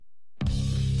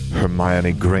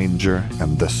Hermione Granger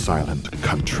and the Silent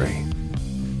Country.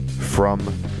 From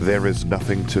There Is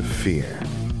Nothing to Fear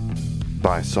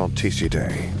by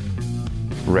Salticide.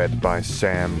 Read by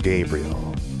Sam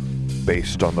Gabriel.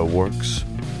 Based on the works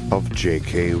of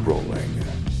J.K. Rowling.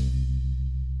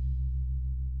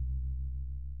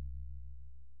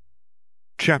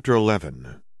 Chapter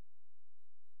 11.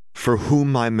 For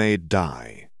Whom I May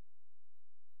Die.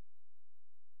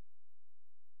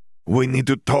 "We need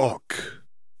to talk,"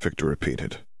 Victor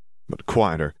repeated, but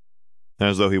quieter,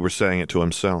 as though he were saying it to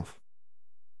himself.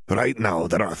 "Right now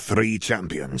there are 3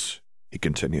 champions," he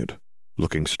continued,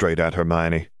 looking straight at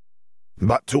Hermione.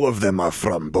 "But 2 of them are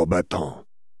from Beauxbatons.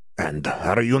 And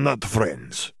are you not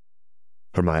friends?"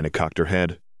 Hermione cocked her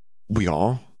head. "We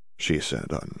are," she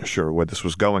said, unsure where this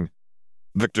was going.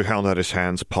 Victor held out his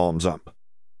hands, palms up.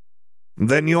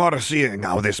 "Then you are seeing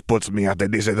how this puts me at a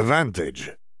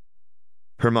disadvantage."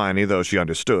 Hermione, though she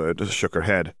understood, shook her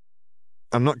head.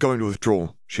 "I'm not going to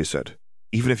withdraw," she said,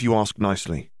 "even if you ask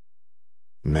nicely."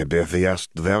 "Maybe if he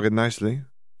asked very nicely,"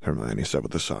 Hermione said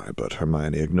with a sigh, but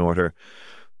Hermione ignored her.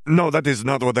 "No, that is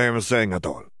not what I am saying at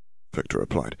all," Victor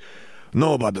replied.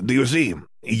 "No, but do you see,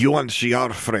 you and she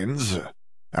are friends,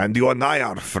 and you and I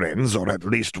are friends, or at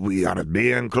least we are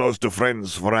being close to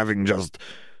friends for having just—"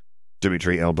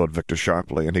 Dimitri elbowed Victor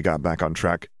sharply, and he got back on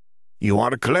track. "You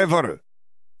are clever.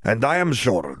 And I am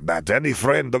sure that any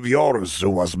friend of yours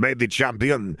who was made the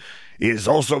champion is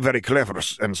also very clever,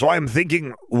 and so I am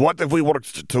thinking, what if we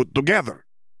worked together,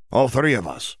 all 3 of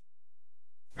us?"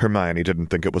 Hermione didn't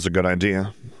think it was a good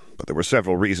idea, but there were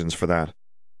several reasons for that.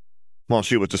 While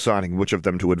she was deciding which of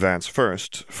them to advance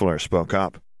first, Fleur spoke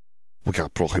up. "We are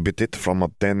prohibited from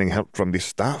obtaining help from the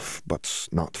staff, but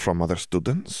not from other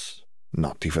students,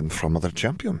 not even from other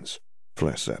champions,"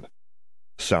 Fleur said,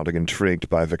 sounding intrigued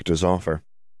by Victor's offer.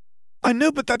 "I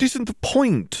know, but that isn't the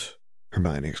point,"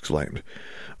 Hermione exclaimed.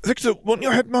 "Victor, won't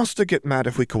your headmaster get mad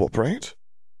if we cooperate?"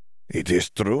 "It is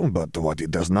true, but what he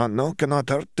does not know cannot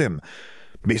hurt him.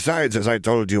 Besides, as I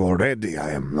told you already,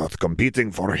 I am not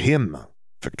competing for him,"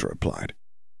 Victor replied.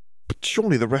 "But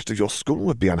surely the rest of your school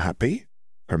would be unhappy,"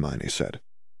 Hermione said.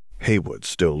 Haywood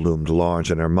still loomed large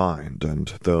in her mind, and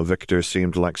though Victor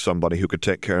seemed like somebody who could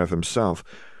take care of himself,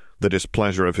 the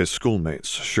displeasure of his schoolmates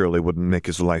surely wouldn't make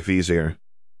his life easier.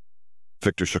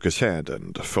 Victor shook his head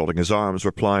and, folding his arms,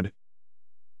 replied,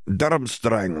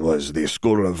 "Durmstrang was the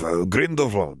school of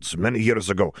Grindelwald's many years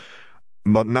ago,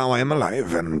 but now I am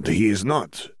alive and he is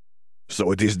not.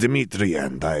 So it is Dimitri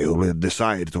and I who will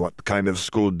decide what kind of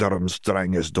school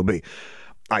Durmstrang is to be.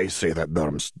 I say that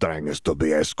Durmstrang is to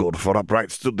be a school for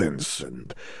upright students,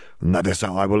 and that is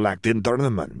how I will act in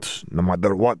tournament, no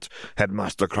matter what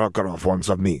Headmaster Karkaroff wants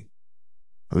of me.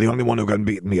 The only one who can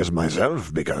beat me is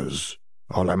myself, because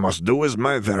all I must do is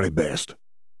my very best."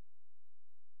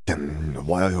 "Then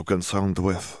why are you concerned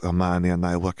with Hermione and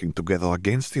I working together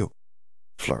against you?"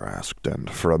 Fleur asked, and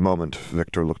for a moment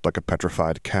Victor looked like a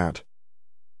petrified cat.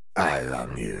 How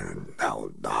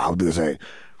do you say?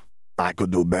 I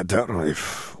could do better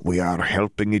if we are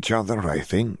helping each other, I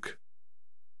think."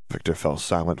 Victor fell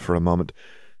silent for a moment,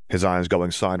 his eyes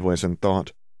going sideways in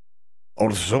thought.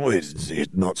 "Also, is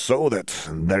it not so that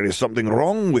there is something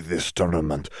wrong with this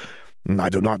tournament? I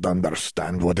do not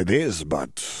understand what it is,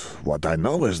 but what I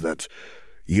know is that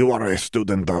you are a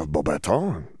student of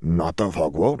Beauxbatons, not of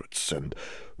Hogwarts, and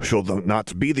should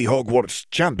not be the Hogwarts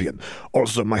champion.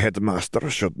 Also, my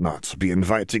headmaster should not be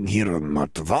inviting here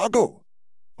Martvago,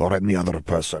 or any other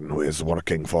person who is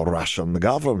working for Russian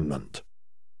government."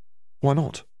 "Why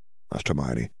not?" asked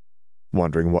Hermione,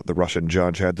 wondering what the Russian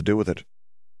judge had to do with it.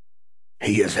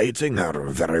 "He is hating her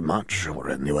very much, or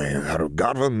anyway, her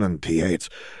government he hates.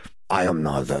 I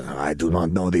do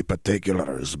not know the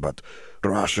particulars, but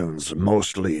Russians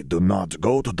mostly do not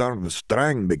go to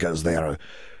Durmstrang because they are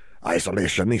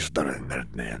isolationists,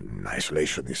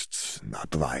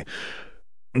 not why.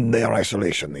 They are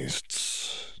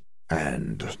isolationists,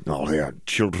 and all their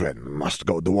children must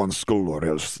go to one school or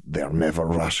else they are never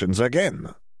Russians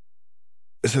again."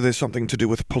 "So there's something to do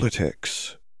with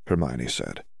politics," Hermione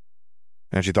said.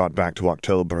 And she thought back to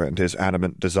October and his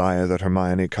adamant desire that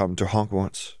Hermione come to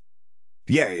Hogwarts.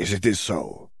 "Yes, it is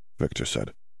so," Victor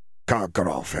said.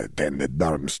 "Karkaroff attended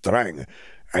Durmstrang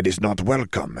and is not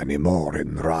welcome any more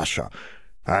in Russia.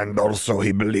 And also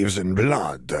he believes in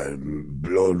blood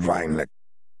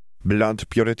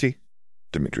purity?"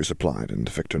 Dimitri supplied, and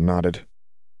Victor nodded.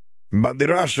 "But the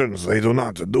Russians, they do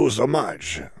not do so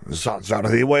much. Such are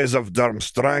the ways of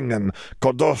Durmstrang and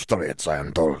Kodostritz, I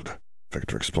am told,"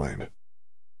 Victor explained.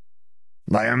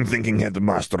 "I am thinking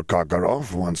Headmaster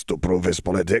Karkaroff wants to prove his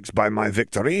politics by my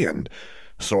victory, and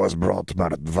so has brought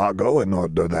Marit Vago in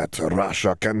order that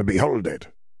Rasha can behold it.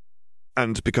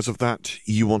 And because of that,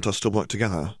 you want us to work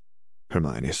together?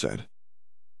 Hermione said.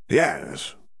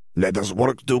 Yes, let us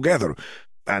work together,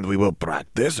 and we will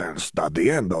practice and study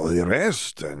and all the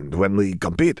rest, and when we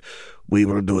compete, we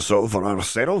will do so for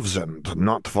ourselves and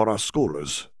not for our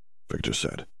schools, Victor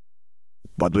said.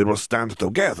 But we will stand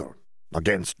together,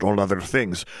 against all other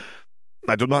things.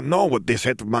 I do not know what this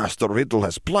headmaster Riddle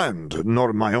has planned,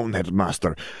 nor my own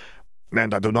headmaster,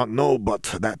 and I do not know but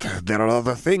that there are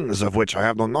other things of which I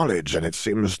have no knowledge, and it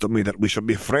seems to me that we should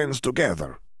be friends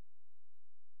together.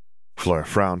 Fleur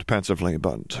frowned pensively,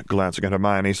 but glancing at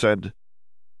Hermione, said,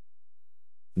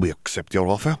 We accept your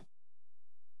offer?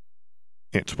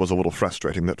 It was a little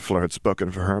frustrating that Fleur had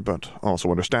spoken for her, but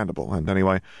also understandable, and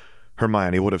anyway,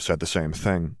 Hermione would have said the same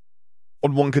thing.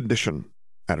 On one condition,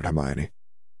 added Hermione.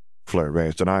 Fleur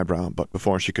raised an eyebrow, but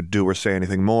before she could do or say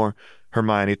anything more,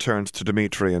 Hermione turned to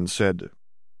Dimitri and said,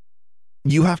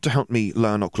 You have to help me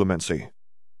learn occlumency.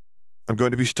 I'm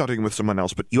going to be studying with someone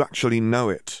else, but you actually know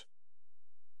it.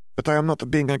 But I am not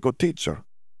being a good teacher,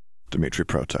 Dimitri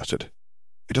protested.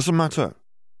 It doesn't matter.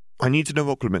 I need to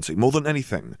know occlumency more than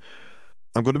anything.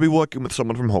 I'm going to be working with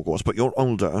someone from Hogwarts, but you're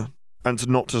older, and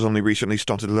not has only recently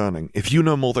started learning. If you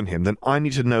know more than him, then I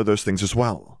need to know those things as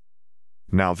well.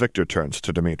 Now Victor turned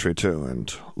to Dimitri too,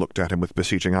 and looked at him with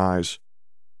beseeching eyes.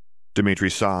 Dimitri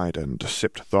sighed and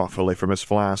sipped thoughtfully from his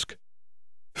flask.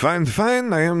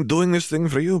 Fine, I am doing this thing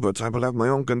for you, but I will have my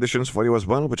own conditions for you as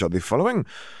well, which are the following.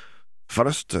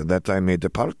 First, that I may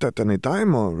depart at any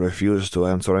time or refuse to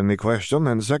answer any question,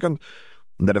 and second,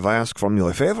 that if I ask from you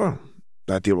a favor,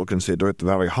 that you will consider it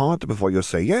very hard before you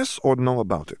say yes or no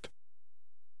about it.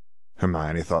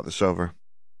 Hermione thought this over.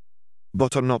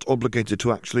 But I'm not obligated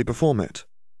to actually perform it.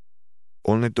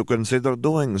 Only to consider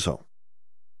doing so.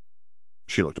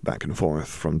 She looked back and forth,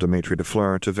 from Dimitri to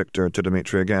Fleur to Victor to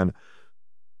Dimitri again.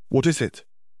 What is it?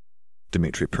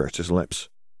 Dimitri pursed his lips.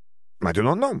 I do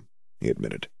not know, he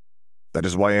admitted. That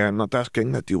is why I am not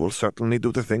asking that you will certainly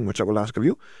do the thing which I will ask of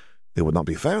you. It would not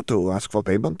be fair to ask for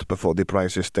payment before the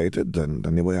price is stated, and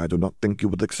anyway I do not think you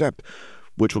would accept,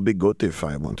 which would be good if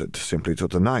I wanted simply to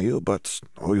deny you, but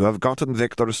you have gotten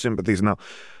Victor's sympathies now,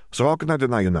 so how can I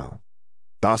deny you now?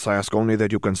 Thus I ask only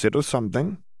that you consider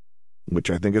something, which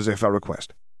I think is a fair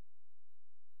request.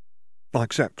 I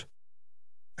accept.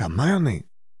 Hermione.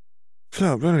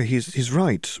 Fleur, really, he's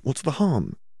right. What's the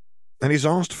harm? And he's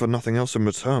asked for nothing else in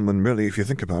return when really, if you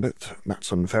think about it,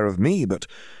 that's unfair of me, but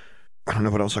I don't know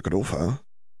what else I could offer.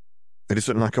 It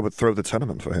isn't like I would throw the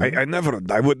tenement for him.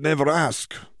 I would never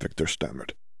ask, Victor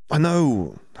stammered. I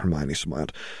know, Hermione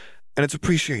smiled, and it's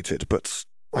appreciated, but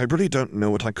I really don't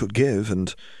know what I could give,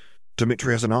 and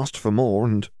Dimitri hasn't asked for more,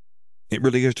 and it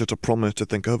really is just a promise to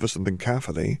think over something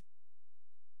carefully.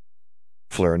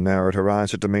 Fleur narrowed her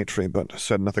eyes at Dimitri, but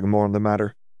said nothing more on the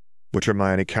matter, which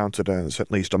Hermione counted as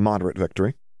at least a moderate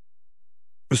victory.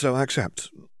 So I accept.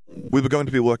 We were going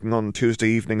to be working on Tuesday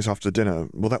evenings after dinner.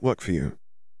 Will that work for you?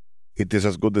 It is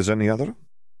as good as any other.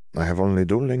 I have only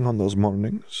dueling on those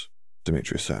mornings,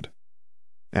 Dimitri said.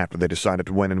 After they decided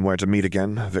when and where to meet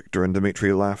again, Victor and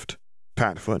Dimitri left,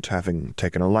 Padfoot, having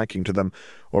taken a liking to them,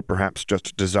 or perhaps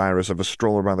just desirous of a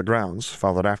stroll around the grounds,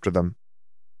 followed after them.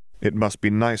 It must be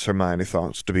nice, Hermione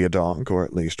thought, to be a dog, or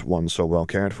at least one so well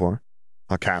cared for.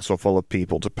 A castle full of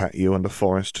people to pet you and a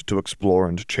forest to explore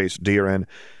and chase deer in,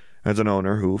 and an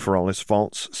owner who, for all his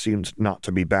faults, seemed not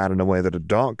to be bad in a way that a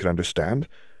dog could understand,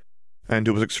 and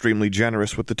who was extremely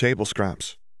generous with the table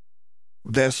scraps.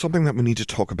 There's something that we need to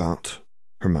talk about,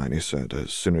 Hermione said,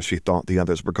 as soon as she thought the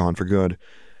others were gone for good,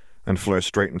 and Fleur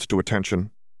straightened to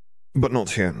attention. But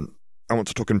not here. I want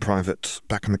to talk in private,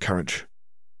 back in the carriage.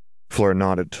 Fleur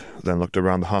nodded, then looked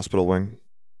around the hospital wing.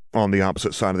 On the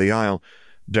opposite side of the aisle,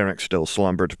 Derek still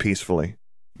slumbered peacefully,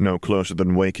 no closer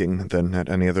than waking than at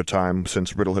any other time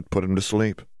since Riddle had put him to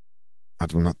sleep. I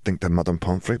do not think that Madame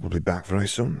Pomfrey will be back very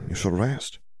soon. You shall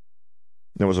rest.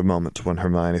 There was a moment when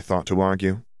Hermione thought to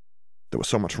argue. There was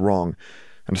so much wrong,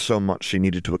 and so much she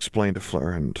needed to explain to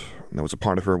Fleur, and there was a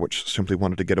part of her which simply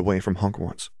wanted to get away from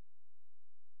Hogwarts.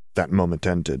 That moment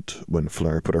ended when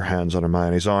Fleur put her hands on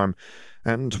Hermione's arm,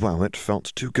 and, well, it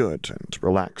felt too good and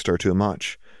relaxed her too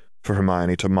much for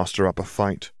Hermione to muster up a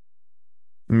fight.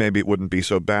 Maybe it wouldn't be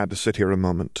so bad to sit here a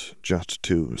moment, just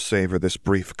to savor this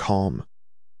brief calm.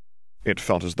 It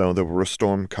felt as though there were a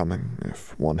storm coming,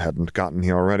 if one hadn't gotten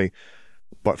here already,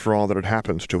 but for all that had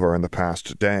happened to her in the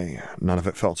past day, none of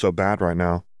it felt so bad right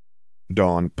now.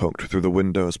 Dawn poked through the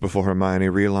windows before Hermione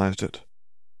realized it.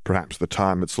 Perhaps the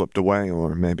time had slipped away,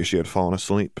 or maybe she had fallen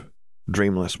asleep,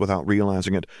 dreamless without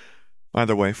realizing it.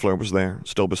 Either way, Fleur was there,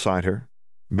 still beside her,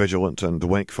 vigilant and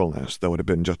wakefulness, though it had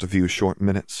been just a few short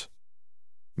minutes.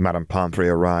 Madame Pomfrey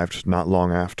arrived not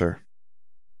long after,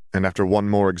 and after one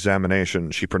more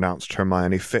examination she pronounced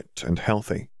Hermione fit and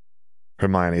healthy.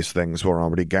 Hermione's things were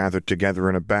already gathered together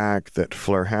in a bag that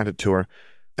Fleur handed to her,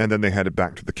 and then they headed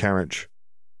back to the carriage.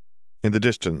 In the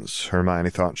distance, Hermione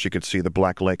thought she could see the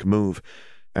Black Lake move,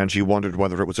 and she wondered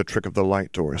whether it was a trick of the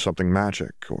light or something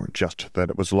magic, or just that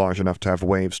it was large enough to have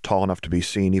waves tall enough to be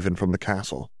seen even from the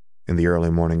castle in the early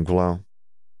morning glow.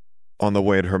 On the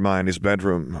way to Hermione's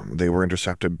bedroom, they were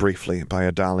intercepted briefly by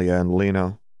Adalia and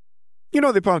Lino. "You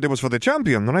know the party was for the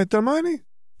champion, right, Hermione?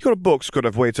 Your books could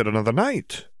have waited another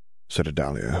night," said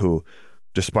Adalia, who,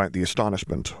 despite the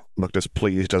astonishment, looked as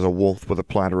pleased as a wolf with a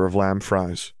platter of lamb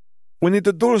fries. "We need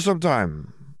to duel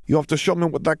sometime. You have to show me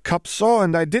what that cup saw,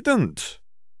 and I didn't."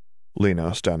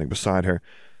 Lena, standing beside her,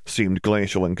 seemed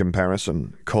glacial in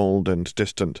comparison, cold and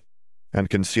distant, and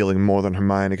concealing more than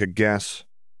Hermione could guess.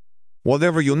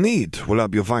 "Whatever you need, we'll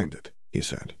help you find it," he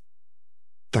said.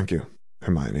 "Thank you,"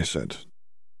 Hermione said.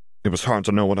 It was hard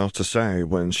to know what else to say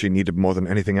when she needed more than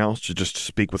anything else to just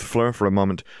speak with Fleur for a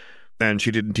moment, and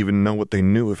she didn't even know what they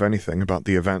knew, if anything, about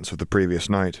the events of the previous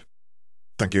night.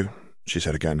 "Thank you," she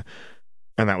said again,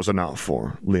 and that was enough,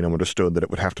 for Lena understood that it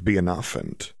would have to be enough,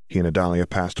 and he and Adalia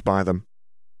passed by them.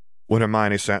 When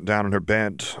Hermione sat down in her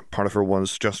bed, part of her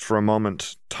was, just for a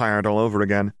moment, tired all over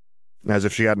again, as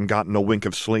if she hadn't gotten a wink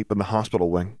of sleep in the hospital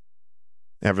wing.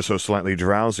 Ever so slightly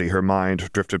drowsy, her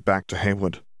mind drifted back to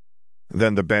Haywood.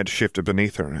 Then the bed shifted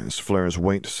beneath her as Fleur's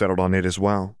weight settled on it as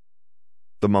well.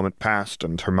 The moment passed,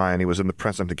 and Hermione was in the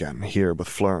present again, here with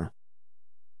Fleur.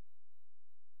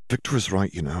 "Victor is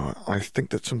right, you know. I think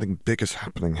that something big is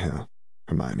happening here,"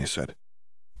 Hermione said.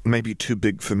 "Maybe too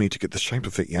big for me to get the shape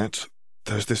of it yet.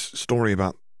 There's this story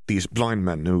about these blind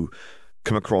men who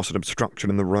come across an obstruction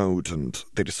in the road, and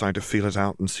they decide to feel it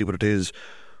out and see what it is.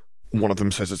 One of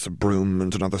them says it's a broom,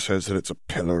 and another says that it's a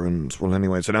pillar, and, well,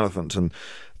 anyway, it's an elephant, and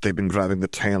they've been grabbing the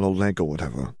tail or leg or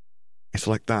whatever. It's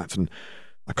like that, and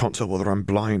I can't tell whether I'm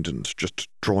blind and just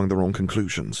drawing the wrong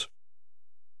conclusions."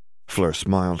 Fleur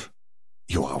smiled.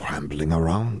 "You are rambling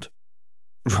around."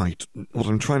 "Right. What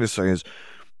I'm trying to say is,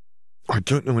 I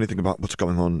don't know anything about what's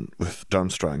going on with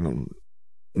Durmstrang, or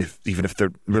even if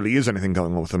there really is anything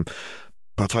going on with him,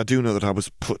 but I do know that I was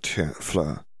put here,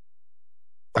 Fleur.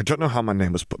 I don't know how my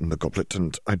name was put in the goblet,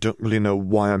 and I don't really know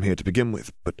why I'm here to begin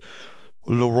with, but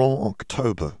Laurent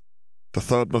October, the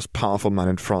third most powerful man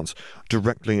in France,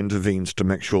 directly intervened to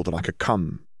make sure that I could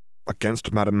come,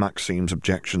 against Madame Maxime's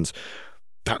objections.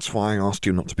 That's why I asked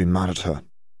you not to be mad at her.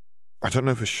 I don't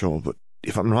know for sure, but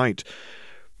if I'm right,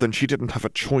 then she didn't have a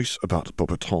choice about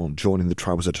Beauxbaton joining the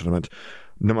Triwizard Tournament,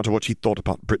 no matter what she thought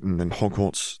about Britain and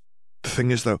Hogwarts. The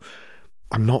thing is, though,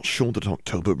 I'm not sure that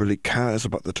October really cares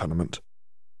about the tournament.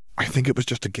 I think it was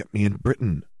just to get me in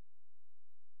Britain."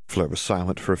 Fleur was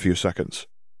silent for a few seconds.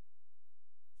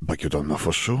 "But you don't know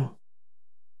for sure?"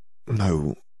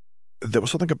 "No. There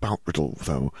was something about Riddle,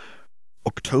 though.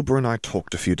 October and I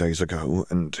talked a few days ago,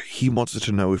 and he wanted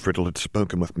to know if Riddle had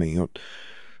spoken with me, or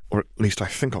at least I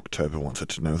think October wanted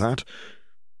to know that.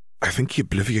 I think he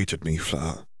obliviated me,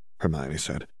 Fleur," Hermione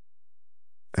said,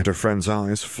 and her friend's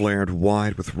eyes flared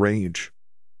wide with rage.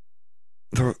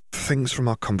 "There are things from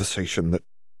our conversation that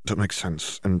don't make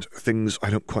sense, and things I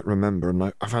don't quite remember, and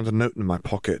I found a note in my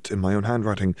pocket, in my own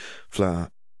handwriting, Fleur,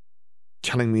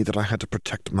 telling me that I had to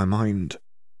protect my mind."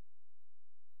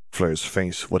 Fleur's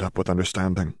face lit up with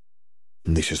understanding.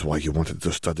 "This is why you wanted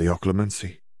to study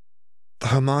occlumency. The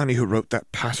Hermione who wrote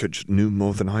that passage knew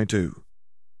more than I do,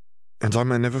 and I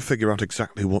may never figure out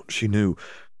exactly what she knew.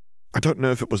 I don't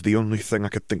know if it was the only thing I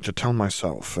could think to tell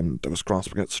myself, and I was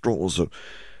grasping at straws, or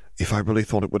if I really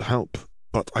thought it would help,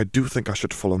 but I do think I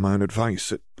should follow my own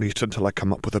advice, at least until I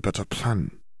come up with a better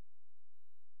plan."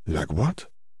 "Like what?"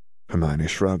 Hermione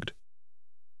shrugged.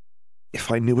 "If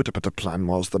I knew what a better plan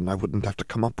was, then I wouldn't have to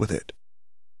come up with it."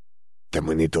 "Then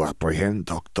we need to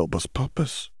apprehend October's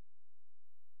purpose."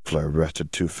 Fleur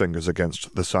rested two fingers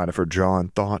against the side of her jaw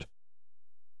and thought.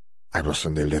 "I will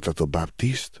send a letter to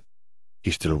Baptiste.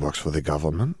 He still works for the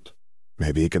government.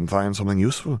 Maybe he can find something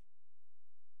useful."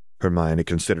 Hermione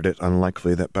considered it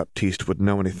unlikely that Baptiste would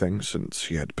know anything, since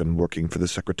he had been working for the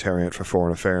Secretariat for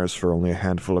Foreign Affairs for only a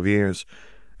handful of years,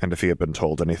 and if he had been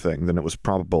told anything, then it was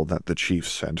probable that the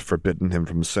chiefs had forbidden him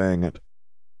from saying it.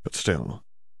 But still,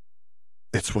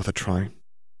 "It's worth a try,"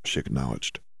 she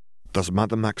acknowledged. "Does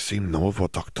Madame Maxime know of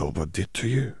what October did to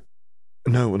you?"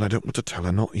 "No, and I don't want to tell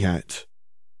her, not yet.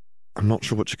 I'm not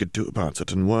sure what she could do about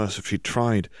it, and worse, if she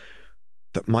tried,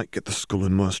 that might get the school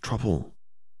in worse trouble."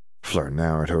 Fleur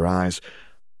narrowed her eyes.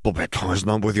 "Beauxbaton is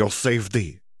not with your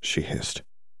safety," she hissed.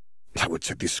 I would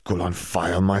set this school on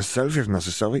fire myself if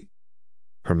necessary.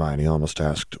 Hermione almost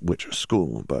asked which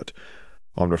school, but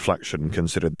on reflection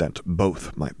considered that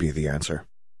both might be the answer.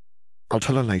 I'll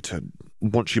tell her later,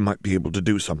 once she might be able to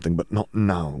do something, but not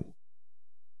now.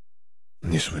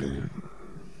 This will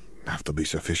have to be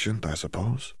sufficient, I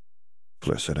suppose,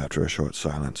 Fleur said after a short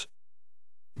silence.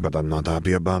 But I'm not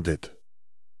happy about it.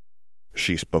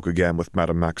 She spoke again with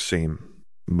Madame Maxime,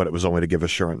 but it was only to give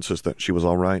assurances that she was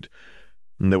all right.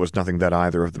 There was nothing that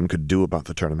either of them could do about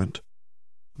the tournament.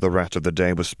 The rest of the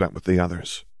day was spent with the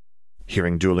others,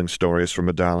 hearing dueling stories from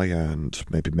Medalia and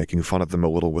maybe making fun of them a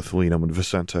little with Lino and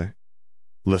Vicente,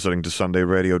 listening to Sunday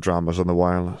radio dramas on the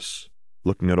wireless,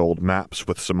 looking at old maps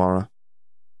with Samara.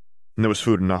 There was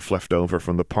food enough left over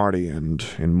from the party, and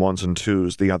in ones and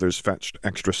twos the others fetched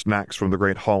extra snacks from the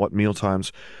great hall at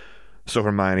mealtimes, so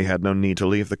Hermione had no need to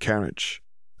leave the carriage,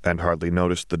 and hardly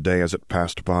noticed the day as it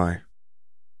passed by.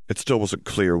 It still wasn't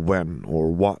clear when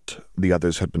or what the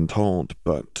others had been told,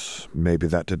 but maybe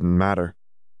that didn't matter.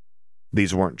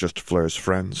 These weren't just Fleur's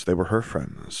friends, they were her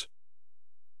friends.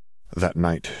 That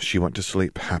night she went to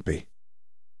sleep happy.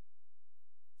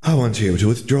 I want you to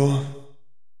withdraw.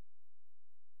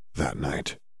 That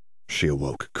night she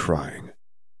awoke crying.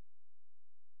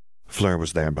 Fleur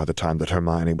was there by the time that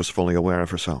Hermione was fully aware of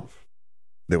herself.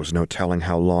 There was no telling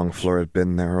how long Fleur had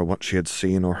been there or what she had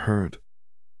seen or heard.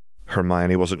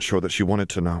 Hermione wasn't sure that she wanted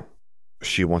to know.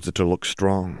 She wanted to look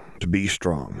strong, to be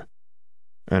strong,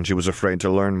 and she was afraid to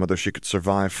learn whether she could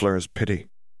survive Fleur's pity.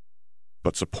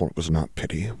 But support was not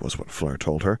pity, was what Fleur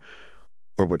told her,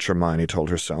 or which Hermione told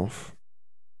herself.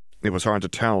 It was hard to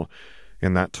tell,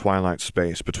 in that twilight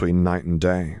space between night and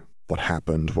day, what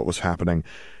happened, what was happening,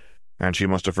 and she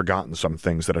must have forgotten some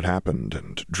things that had happened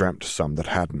and dreamt some that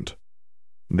hadn't.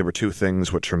 There were two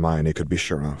things which Hermione could be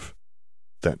sure of.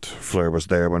 That Fleur was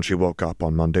there when she woke up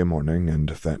on Monday morning, and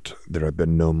that there had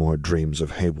been no more dreams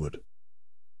of Heywood.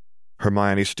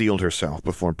 Hermione steeled herself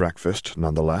before breakfast,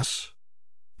 nonetheless,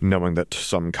 knowing that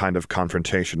some kind of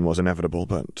confrontation was inevitable,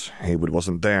 but Heywood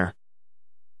wasn't there.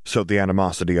 So the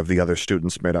animosity of the other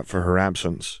students made up for her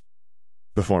absence.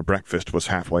 Before breakfast was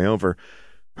halfway over,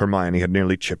 Hermione had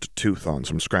nearly chipped a tooth on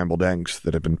some scrambled eggs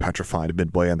that had been petrified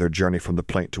midway on their journey from the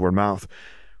plate to her mouth,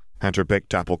 and her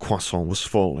baked apple croissant was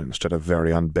full instead of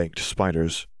very unbaked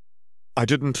spiders. I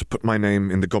didn't put my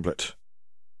name in the goblet,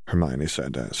 Hermione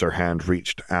said as her hand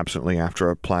reached absently after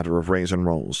a platter of raisin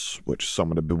rolls, which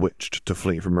someone had bewitched to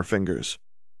flee from her fingers.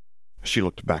 She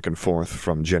looked back and forth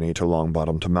from Ginny to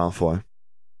Longbottom to Malfoy.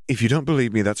 If you don't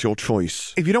believe me, that's your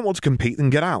choice. If you don't want to compete, then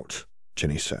get out,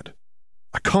 Ginny said.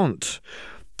 I can't.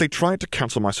 They tried to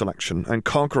cancel my selection, and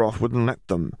Karkaroff wouldn't let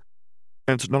them.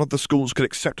 And none of the schools could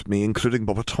accept me, including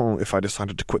Beauxbatons, if I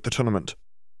decided to quit the tournament.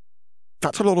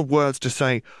 That's a lot of words to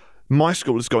say, my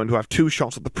school is going to have 2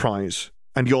 shots at the prize,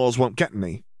 and yours won't get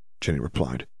any, Ginny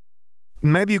replied.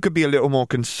 Maybe you could be a little more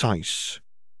concise.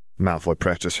 Malfoy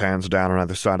pressed his hands down on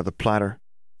either side of the platter,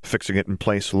 fixing it in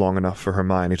place long enough for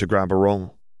Hermione to grab a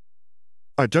roll.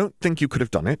 I don't think you could have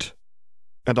done it,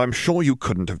 and I'm sure you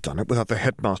couldn't have done it without the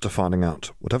headmaster finding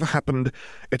out. Whatever happened,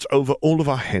 it's over all of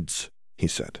our heads, he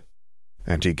said,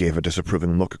 and he gave a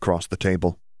disapproving look across the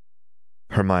table.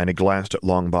 Hermione glanced at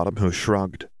Longbottom, who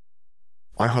shrugged.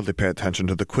 I hardly pay attention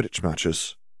to the Quidditch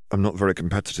matches. I'm not very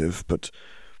competitive, but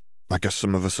I guess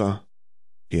some of us are,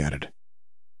 he added.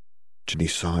 Ginny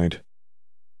sighed.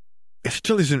 It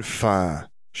still isn't fair,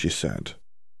 she said,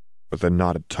 but then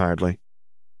nodded tiredly.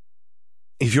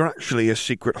 If you're actually a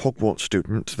secret Hogwarts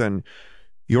student, then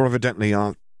you're evidently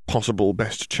our possible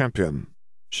best champion,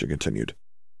 she continued.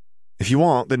 If you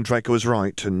aren't, then Draco is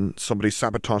right, and somebody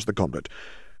sabotaged the goblet.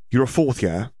 You're a 4th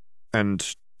year,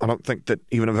 and I don't think that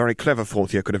even a very clever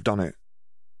 4th year could have done it.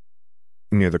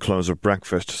 Near the close of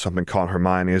breakfast, something caught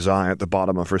Hermione's eye at the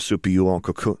bottom of her soupiou en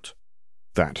cocotte.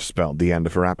 That spelled the end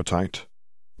of her appetite,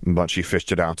 but she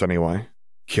fished it out anyway,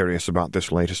 curious about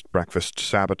this latest breakfast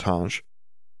sabotage.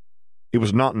 It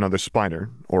was not another spider,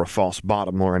 or a false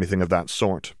bottom, or anything of that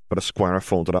sort, but a square of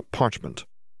folded-up parchment,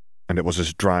 and it was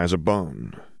as dry as a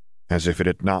bone, as if it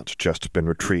had not just been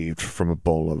retrieved from a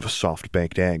bowl of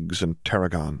soft-baked eggs and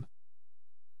tarragon.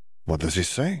 What does he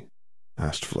say?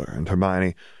 Asked Fleur, and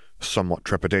Hermione, somewhat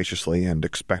trepidatiously and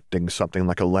expecting something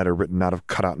like a letter written out of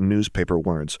cut-out newspaper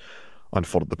words,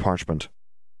 unfolded the parchment.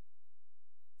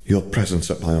 Your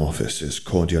presence at my office is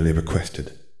cordially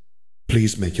requested.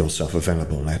 Please make yourself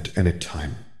available at any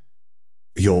time.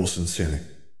 Yours sincerely,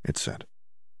 it said,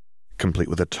 complete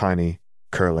with a tiny,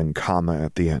 curling comma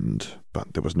at the end,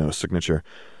 but there was no signature,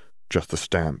 just the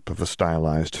stamp of a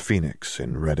stylized phoenix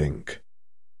in red ink.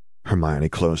 Hermione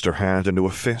closed her hand into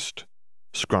a fist,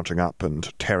 scrunching up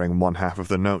and tearing one half of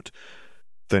the note,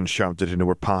 then shoved it into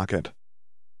her pocket.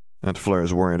 At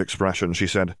Fleur's worried expression, she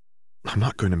said, "I'm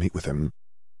not going to meet with him.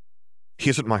 He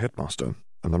isn't my headmaster,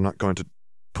 and I'm not going to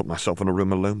put myself in a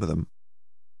room alone with him."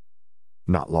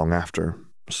 Not long after,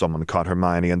 someone caught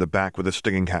Hermione in the back with a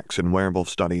stinging hex in werewolf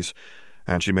studies,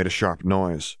 and she made a sharp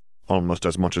noise, almost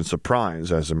as much in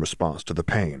surprise as in response to the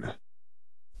pain.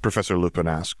 Professor Lupin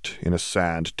asked, in a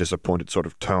sad, disappointed sort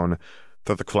of tone,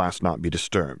 that the class not be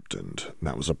disturbed, and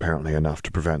that was apparently enough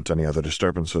to prevent any other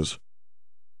disturbances.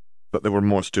 But there were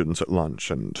more students at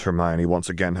lunch, and Hermione once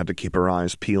again had to keep her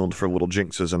eyes peeled for little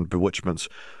jinxes and bewitchments,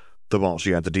 though all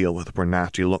she had to deal with were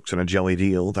nasty looks and a jellied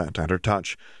eel that, at her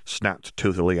touch, snapped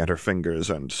toothily at her fingers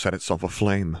and set itself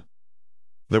aflame.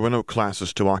 There were no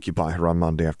classes to occupy her on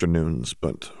Monday afternoons,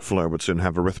 but Fleur would soon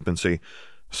have arithmancy,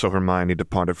 so Hermione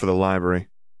departed for the library.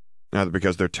 Either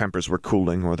because their tempers were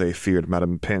cooling or they feared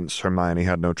Madame Pince, Hermione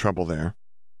had no trouble there.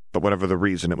 But whatever the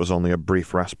reason, it was only a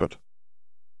brief respite.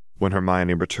 When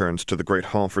Hermione returned to the great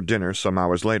hall for dinner some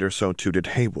hours later, so too did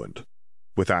Heywood,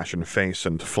 with ashen face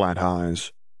and flat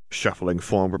eyes, shuffling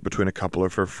forward between a couple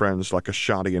of her friends like a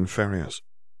shoddy inferiors.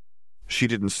 She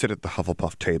didn't sit at the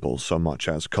Hufflepuff table so much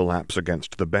as collapse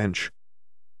against the bench.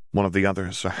 One of the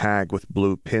others, a hag with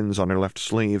blue pins on her left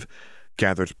sleeve,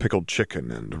 gathered pickled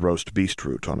chicken and roast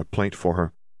beetroot on a plate for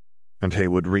her, and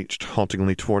Heywood reached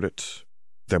haltingly toward it,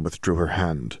 then withdrew her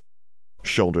hand.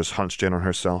 Shoulders hunched in on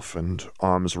herself and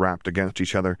arms wrapped against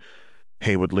each other,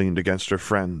 Heywood leaned against her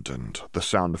friend, and the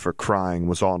sound of her crying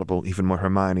was audible even where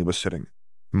Hermione was sitting,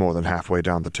 more than halfway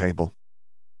down the table.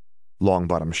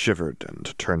 Longbottom shivered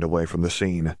and turned away from the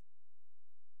scene.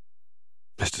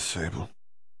 "Mr. Sable,"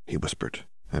 he whispered,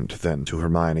 and then to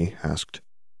Hermione asked,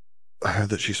 "I heard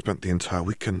that she spent the entire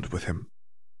weekend with him."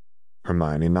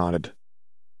 Hermione nodded,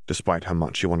 despite how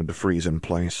much she wanted to freeze in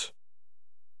place.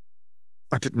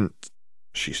 "I didn't,"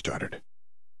 she stuttered.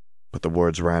 But the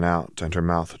words ran out, and her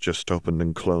mouth just opened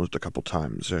and closed a couple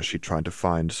times as she tried to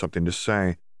find something to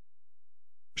say.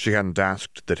 She hadn't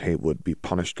asked that Heywood be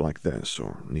punished like this,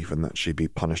 or even that she be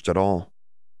punished at all.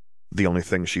 The only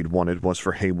thing she'd wanted was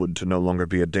for Heywood to no longer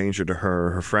be a danger to her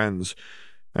or her friends,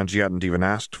 and she hadn't even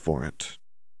asked for it.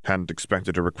 Hadn't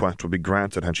expected her request would be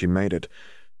granted had she made it.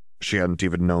 She hadn't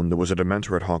even known there was a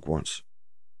Dementor at Hogwarts.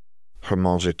 Her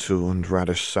mange-tout and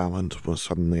radish salad was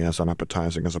suddenly as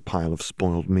unappetizing as a pile of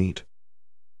spoiled meat.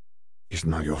 "It's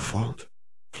not your fault,"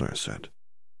 Fleur said,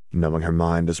 knowing her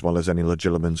mind as well as any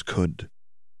Legilimens could.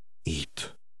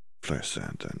 "Eat," Fleur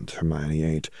said, and Hermione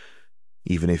ate,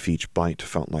 even if each bite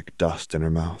felt like dust in her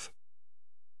mouth.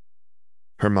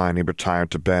 Hermione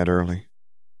retired to bed early.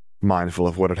 Mindful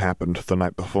of what had happened the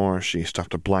night before, she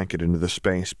stuffed a blanket into the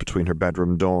space between her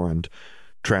bedroom door and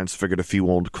transfigured a few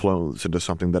old clothes into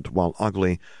something that, while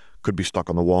ugly, could be stuck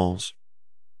on the walls.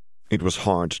 It was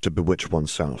hard to bewitch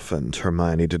oneself, and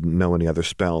Hermione didn't know any other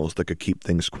spells that could keep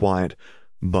things quiet,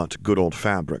 but good old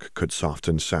fabric could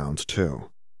soften sounds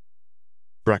too.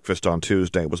 Breakfast on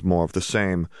Tuesday was more of the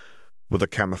same, with a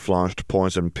camouflaged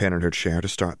poison pin in her chair to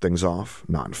start things off,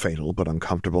 not fatal but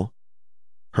uncomfortable.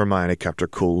 Hermione kept her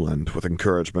cool, and with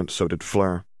encouragement so did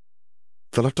Fleur.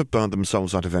 "They'll have to burn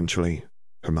themselves out eventually,"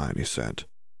 Hermione said,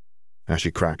 as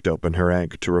she cracked open her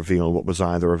egg to reveal what was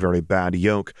either a very bad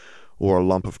yolk or a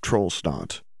lump of troll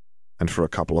snot, and for a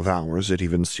couple of hours it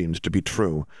even seemed to be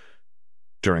true.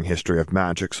 During History of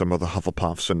Magic, some of the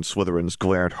Hufflepuffs and Slytherins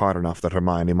glared hard enough that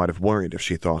Hermione might have worried if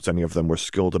she thought any of them were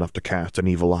skilled enough to cast an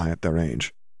evil eye at their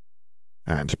age.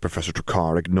 And Professor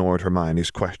Dracar ignored Hermione's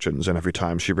questions, and every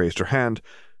time she raised her hand,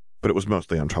 but it was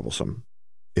mostly untroublesome,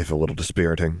 if a little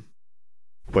dispiriting.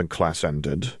 When class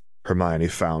ended, Hermione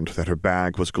found that her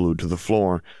bag was glued to the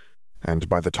floor, and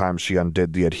by the time she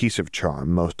undid the adhesive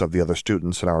charm, most of the other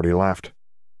students had already left.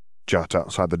 Just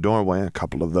outside the doorway, a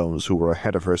couple of those who were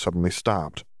ahead of her suddenly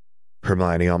stopped.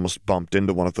 Hermione almost bumped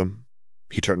into one of them.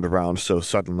 He turned around so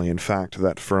suddenly, in fact,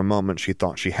 that for a moment she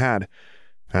thought she had,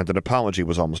 and an apology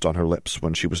was almost on her lips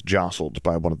when she was jostled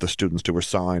by one of the students to her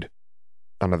side.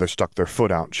 Another stuck their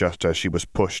foot out just as she was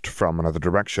pushed from another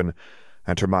direction,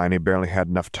 and Hermione barely had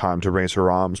enough time to raise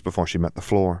her arms before she met the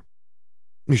floor.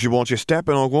 "You should watch your step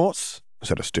in Hogwarts,"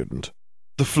 said a student.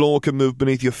 "The floor can move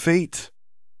beneath your feet."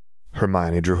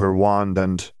 Hermione drew her wand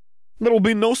and... "There'll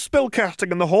be no spellcasting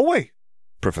in the hallway,"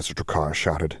 Professor Dracar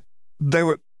shouted. "They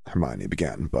were..." Hermione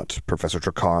began, but Professor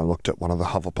Dracar looked at one of the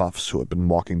Hufflepuffs who had been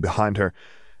walking behind her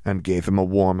and gave him a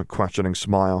warm, questioning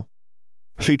smile.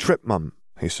 "She tripped, Mum,"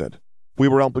 he said. "We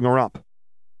were helping her up."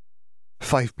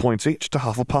 5 points each to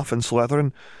Hufflepuff and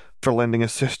Slytherin for lending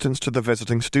assistance to the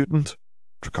visiting student,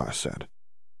 Dracar said,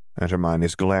 and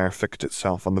Hermione's glare fixed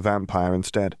itself on the vampire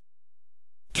instead.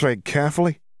 Tread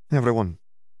carefully, everyone,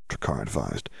 Drakkar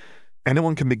advised.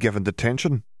 Anyone can be given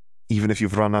detention, even if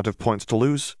you've run out of points to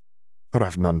lose, or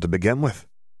have none to begin with.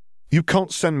 You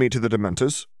can't send me to the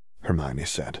Dementors, Hermione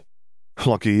said.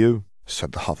 Lucky you,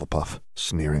 said the Hufflepuff,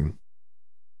 sneering.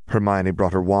 Hermione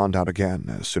brought her wand out again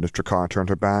as soon as Drakkar turned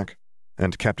her back,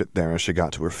 and kept it there as she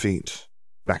got to her feet,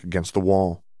 back against the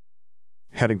wall.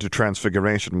 Heading to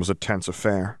Transfiguration was a tense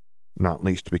affair, not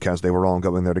least because they were all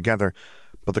going there together,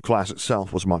 but the class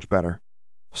itself was much better.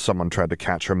 Someone tried to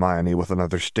catch Hermione with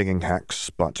another stinging hex,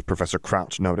 but Professor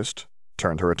Crouch noticed,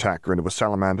 turned her attacker into a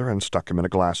salamander, and stuck him in a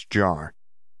glass jar.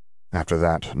 After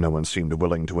that, no one seemed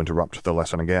willing to interrupt the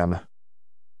lesson again.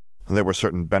 There were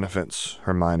certain benefits,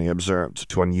 Hermione observed,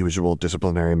 to unusual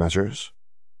disciplinary measures,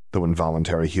 though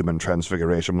involuntary human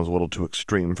transfiguration was a little too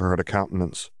extreme for her to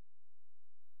countenance.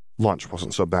 Lunch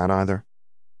wasn't so bad either.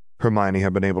 Hermione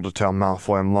had been able to tell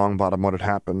Malfoy and Longbottom what had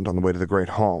happened on the way to the Great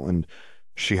Hall, and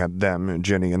she had them,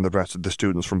 Ginny, and the rest of the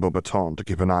students from Beauxbaton to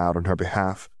keep an eye out on her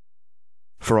behalf.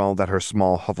 For all that her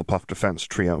small Hufflepuff defense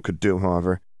trio could do,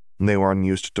 however, they were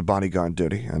unused to bodyguard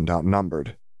duty and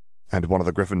outnumbered, and one of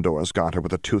the Gryffindors got her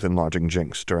with a tooth-enlarging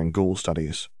jinx during ghoul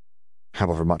studies.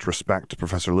 However much respect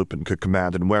Professor Lupin could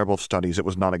command in werewolf studies, it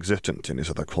was non-existent in his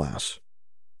other class.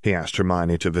 He asked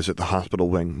Hermione to visit the hospital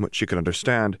wing, which she could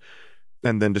understand,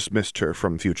 and then dismissed her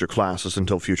from future classes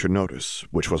until future notice,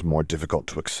 which was more difficult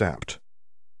to accept.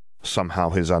 Somehow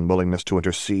his unwillingness to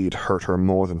intercede hurt her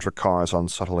more than Drakkar's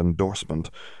unsubtle endorsement.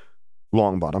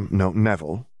 Longbottom, no,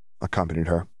 Neville, accompanied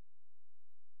her.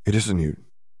 It isn't you,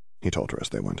 he told her as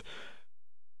they went.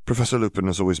 Professor Lupin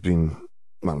has always been,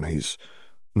 well, he's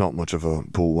not much of a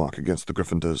bulwark against the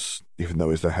Gryffindors, even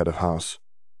though he's their head of house.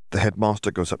 The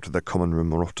headmaster goes up to their common room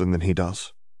more often than he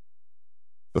does.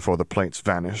 Before the plates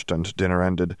vanished and dinner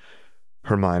ended,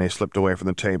 Hermione slipped away from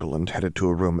the table and headed to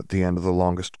a room at the end of the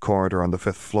longest corridor on the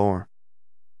 5th floor.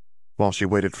 While she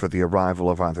waited for the arrival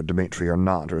of either Demetri or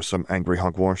Nott or some angry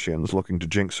Hogwartians looking to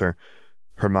jinx her,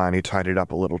 Hermione tidied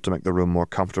up a little to make the room more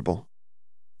comfortable.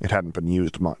 It hadn't been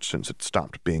used much since it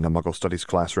stopped being a Muggle Studies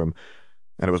classroom,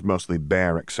 and it was mostly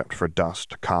bare except for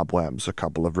dust, cobwebs, a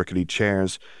couple of rickety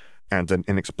chairs, and an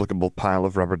inexplicable pile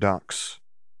of rubber ducks.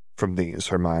 From these,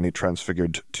 Hermione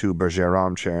transfigured 2 Bergère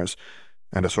armchairs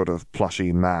and a sort of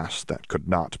plushy mass that could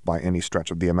not, by any stretch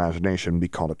of the imagination, be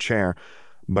called a chair,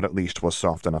 but at least was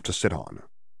soft enough to sit on.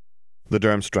 The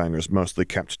Durmstrangers mostly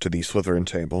kept to the Slytherin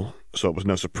table, so it was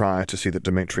no surprise to see that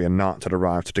Demetri and Nott had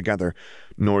arrived together,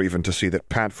 nor even to see that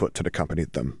Padfoot had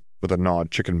accompanied them, with a gnawed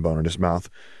chicken bone in his mouth.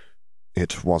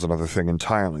 It was another thing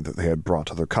entirely that they had brought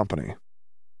other company.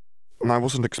 I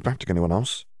wasn't expecting anyone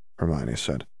else, Hermione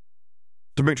said.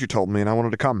 Demetri told me and I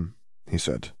wanted to come, he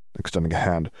said, extending a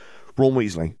hand. Ron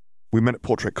Weasley. We met at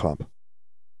Portrait Club.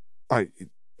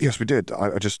 Yes, we did.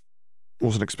 I just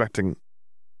wasn't expecting...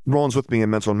 Ron's with me in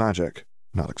Mental Magic,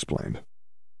 Nott explained.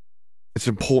 It's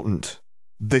important.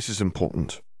 This is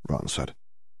important, Ron said.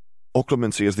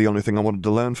 Occlumency is the only thing I wanted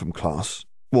to learn from class.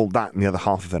 Well, that and the other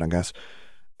half of it, I guess.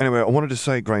 Anyway, I wanted to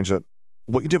say, Granger,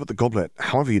 what you did with the goblet,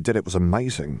 however you did it, was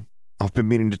amazing. I've been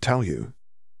meaning to tell you.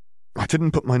 I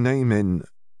didn't put my name in,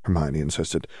 Hermione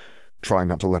insisted, trying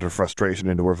not to let her frustration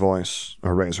into her voice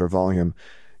or raise her volume.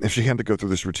 If she had to go through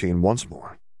this routine once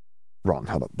more. Ron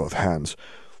held up both hands.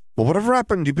 Well, whatever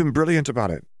happened, you've been brilliant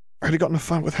about it. I really got in a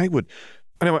fight with Haywood.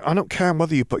 Anyway, I don't care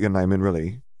whether you put your name in,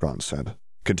 really, Ron said,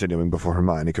 continuing before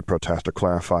Hermione could protest or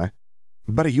clarify.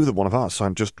 Better you than one of us. I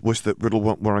just wish that Riddle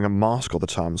weren't wearing a mask all the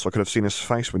time so I could have seen his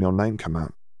face when your name came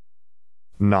out.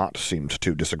 Nott seemed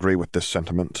to disagree with this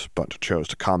sentiment, but chose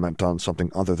to comment on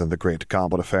something other than the Great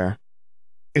Goblet affair.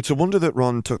 It's a wonder that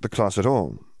Ron took the class at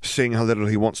all, seeing how little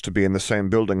he wants to be in the same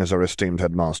building as our esteemed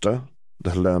headmaster,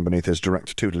 let alone beneath his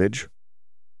direct tutelage.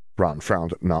 Ron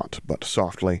frowned at Nott, but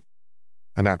softly,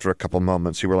 and after a couple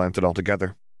moments he relented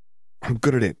altogether. I'm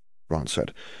good at it, Ron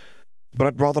said, but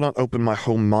I'd rather not open my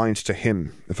whole mind to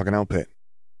him, if I can help it.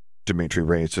 Demetri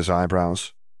raised his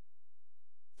eyebrows.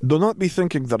 Do not be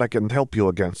thinking that I can help you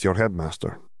against your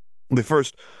headmaster. The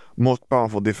first, most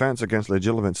powerful defense against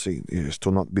legitimacy is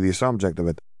to not be the subject of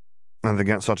it, and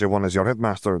against such a one as your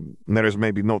headmaster, there is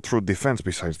maybe no true defense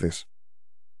besides this.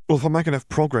 Well, if I make enough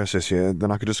progress this year,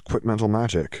 then I could just quit mental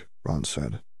magic, Ron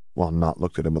said, while Nott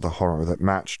looked at him with a horror that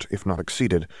matched, if not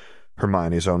exceeded,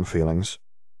 Hermione's own feelings.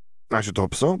 I should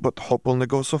hope so, but hope only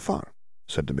goes so far,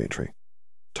 said Demetri,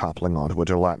 toppling onto a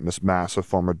gelatinous mass of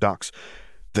former ducks,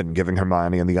 then giving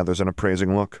Hermione and the others an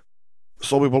appraising look.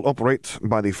 So we will operate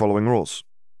by the following rules.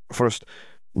 First,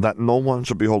 that no one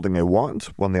should be holding a wand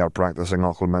when they are practicing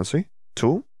occlumency.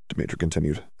 2, Demetri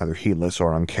continued, either heedless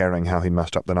or uncaring how he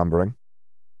messed up the numbering.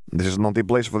 This is not the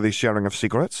place for the sharing of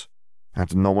secrets.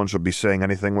 and no one should be saying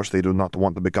anything which they do not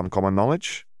want to become common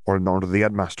knowledge or known to the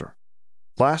headmaster.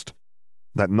 Last,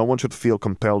 that no one should feel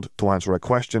compelled to answer a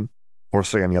question or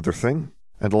say any other thing,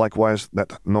 and likewise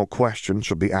that no question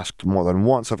should be asked more than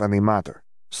once of any matter,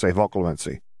 save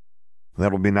occlumency. There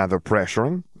will be neither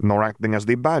pressuring nor acting as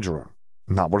the badgerer,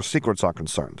 not where secrets are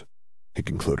concerned, he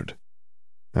concluded.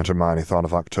 And Hermione thought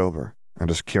of October and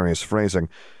his curious phrasing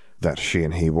that she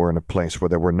and he were in a place where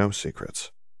there were no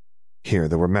secrets. Here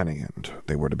there were many, and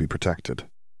they were to be protected.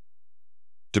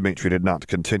 Dimitri did not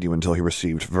continue until he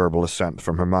received verbal assent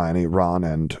from Hermione, Ron,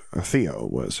 and Theo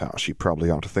was how she probably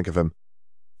ought to think of him.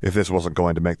 If this wasn't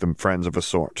going to make them friends of a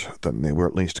sort, then they were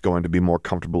at least going to be more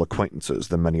comfortable acquaintances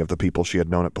than many of the people she had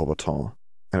known at Beauxbatons,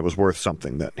 and it was worth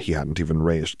something that he hadn't even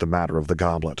raised the matter of the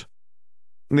goblet.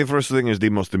 The first thing is the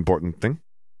most important thing,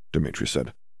 Dimitri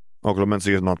said.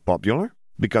 Occlumency is not popular,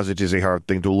 because it is a hard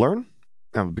thing to learn,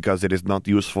 and because it is not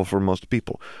useful for most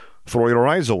people. Throw your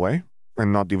eyes away,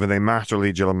 and not even a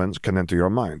masterly Legillemens can enter your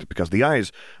mind, because the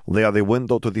eyes, they are the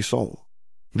window to the soul.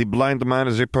 The blind man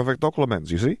is a perfect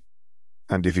Occlumens, you see?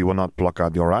 And if you will not pluck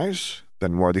out your eyes,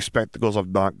 then wear the spectacles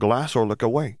of dark glass or look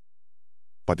away.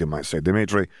 But you might say,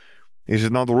 Dimitri, is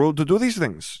it not rude to do these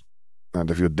things? And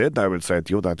if you did, I would say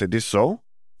to you that it is so,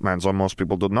 and so most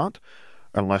people do not,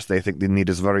 unless they think the need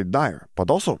is very dire. But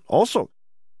also,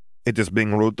 it is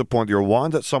being rude to point your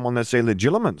wand at someone as a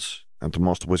Legilimens, and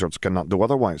most wizards cannot do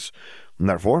otherwise. And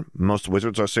therefore, most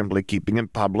wizards are simply keeping in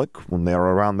public when they are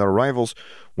around their rivals,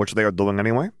 which they are doing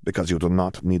anyway, because you do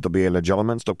not need to be a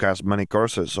Legilimens to cast many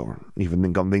curses or even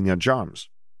inconvenient charms.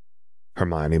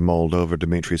 Hermione mulled over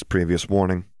Dimitri's previous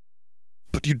warning.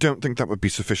 But you don't think that would be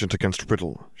sufficient against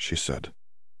Riddle, she said,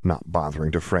 not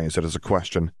bothering to phrase it as a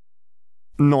question.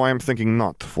 No, I am thinking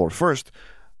not, for first,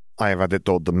 I have had it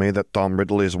told to me that Tom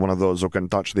Riddle is one of those who can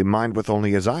touch the mind with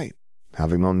only his eye,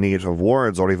 having no need of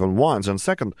words or even wands, and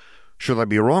second, should I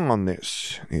be wrong on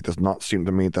this, it does not seem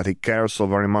to me that he cares so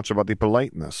very much about the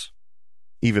politeness.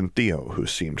 Even Theo, who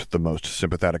seemed the most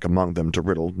sympathetic among them to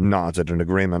Riddle, nodded in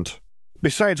agreement.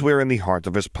 Besides, we are in the heart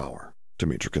of his power,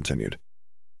 Dimitri continued.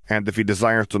 And if he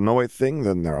desires to know a thing,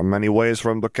 then there are many ways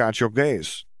for him to catch your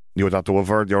gaze. You would have to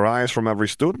avert your eyes from every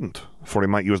student, for he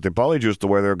might use the polyjuice to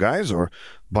wear their guise, or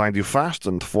bind you fast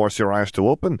and force your eyes to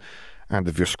open, and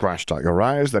if you scratched out your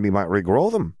eyes, then he might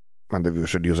regrow them. And if you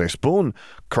should use a spoon,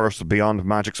 cursed beyond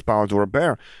magic's power to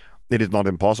repair, it is not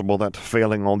impossible that,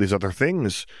 failing all these other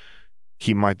things,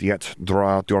 he might yet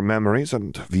draw out your memories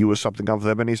and view something of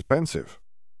them in his pensive.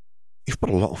 You've put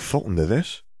a lot of thought into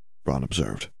this, Ron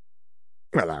observed.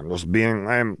 Well,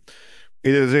 it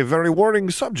is a very worrying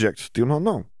subject, do you not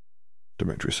know?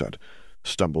 Dimitri said,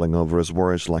 stumbling over his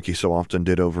words like he so often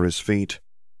did over his feet.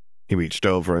 He reached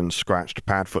over and scratched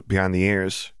Padfoot behind the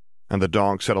ears, and the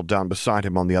dog settled down beside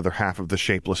him on the other half of the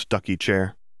shapeless ducky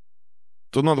chair.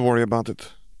 Do not worry about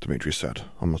it, Dimitri said,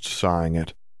 almost sighing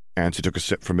it, and he took a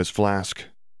sip from his flask.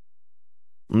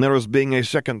 And there is being a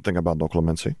second thing about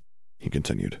occlumency, he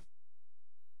continued.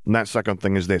 And that second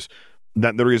thing is this,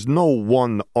 that there is no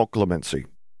one occlumency.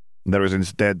 There is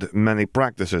instead many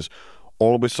practices,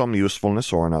 all with some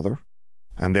usefulness or another,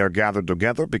 and they are gathered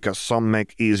together because some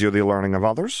make easier the learning of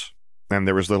others, and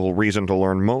there is little reason to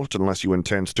learn most unless you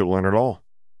intend to learn at all.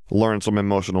 Learn some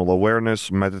emotional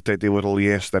awareness, meditate a little,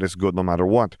 yes, that is good no matter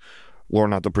what.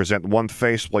 Learn how to present one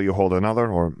face while you hold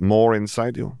another, or more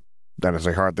inside you. That is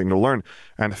a hard thing to learn,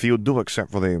 and few do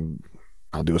except for the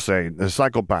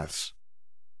psychopaths.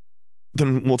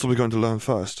 Then what are we going to learn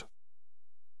first?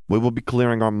 We will be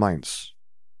clearing our minds.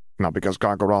 Not because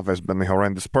Karkaroff has been a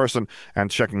horrendous person and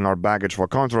checking our baggage for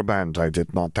contraband. I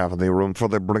did not have any room for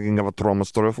the bringing of a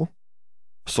Trommelströffel.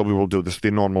 So we will do this the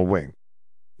normal way,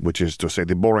 which is to say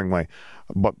the boring way,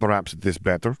 but perhaps it is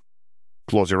better.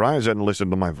 Close your eyes and listen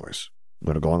to my voice.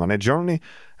 We are going on a journey,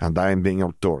 and I am being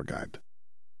your tour guide.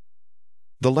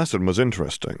 The lesson was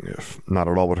interesting, if not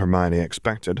at all what Hermione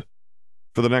expected.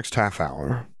 For the next half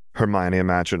hour, Hermione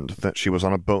imagined that she was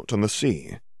on a boat on the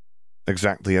sea,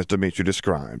 exactly as Dimitri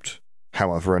described.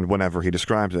 However, and whenever he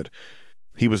described it,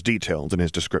 he was detailed in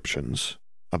his descriptions,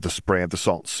 of the spray of the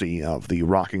salt sea, of the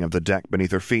rocking of the deck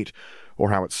beneath her feet,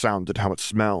 or how it sounded, how it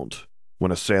smelled,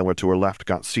 when a sailor to her left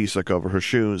got seasick over her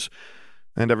shoes,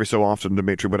 and every so often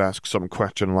Dimitri would ask some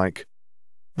question like,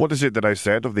 "What is it that I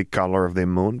said of the color of the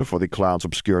moon before the clouds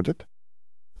obscured it?"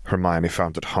 Hermione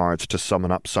found it hard to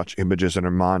summon up such images in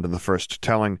her mind in the first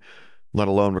telling, let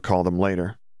alone recall them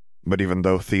later. But even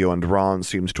though Theo and Ron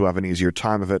seemed to have an easier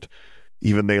time of it,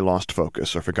 even they lost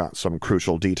focus or forgot some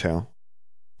crucial detail.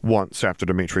 Once, after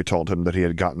Dimitri told him that he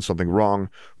had gotten something wrong,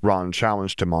 Ron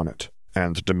challenged him on it,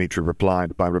 and Dmitri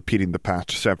replied by repeating the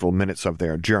past several minutes of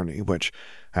their journey, which,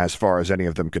 as far as any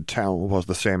of them could tell, was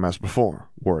the same as before,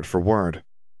 word for word.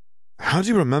 "How do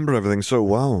you remember everything so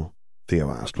well?"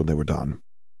 Theo asked when they were done.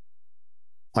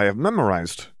 "I have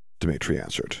memorized," Dmitri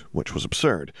answered, which was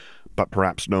absurd, but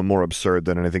perhaps no more absurd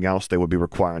than anything else they would be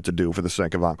required to do for the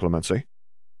sake of occlumency.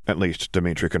 At least,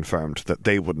 Dmitri confirmed that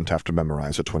they wouldn't have to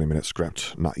memorize a 20-minute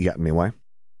script, not yet anyway.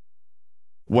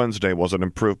 Wednesday was an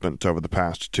improvement over the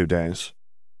past 2 days.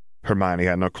 Hermione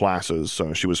had no classes,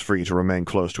 so she was free to remain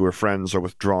close to her friends or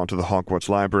withdraw to the Hogwarts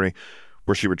library,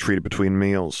 where she retreated between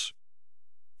meals.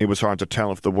 It was hard to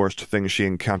tell if the worst thing she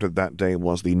encountered that day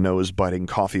was the nose-biting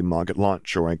coffee mug at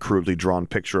lunch or a crudely drawn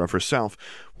picture of herself,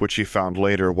 which she found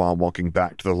later while walking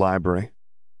back to the library,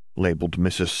 labeled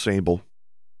Mrs. Sable.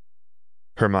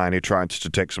 Hermione tried to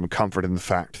take some comfort in the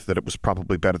fact that it was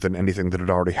probably better than anything that had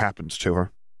already happened to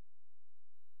her.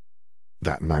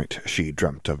 That night, she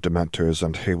dreamt of Dementors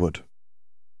and Haywood.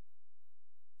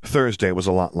 Thursday was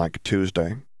a lot like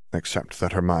Tuesday, except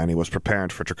that Hermione was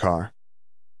prepared for Drakkar.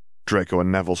 Draco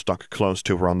and Neville stuck close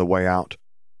to her on the way out,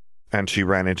 and she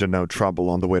ran into no trouble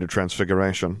on the way to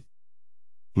Transfiguration.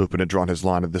 Lupin had drawn his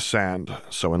line in the sand,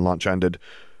 so when lunch ended,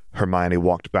 Hermione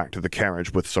walked back to the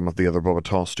carriage with some of the other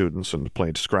Beauxbatons students and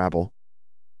played Scrabble.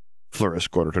 Fleur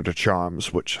escorted her to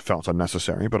Charms, which felt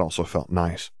unnecessary but also felt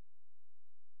nice.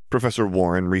 Professor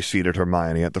Warren reseated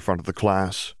Hermione at the front of the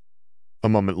class. A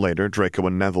moment later, Draco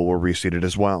and Neville were reseated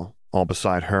as well, all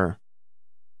beside her.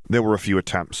 There were a few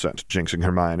attempts at jinxing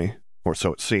Hermione, or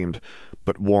so it seemed,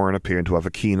 but Warren appeared to have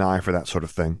a keen eye for that sort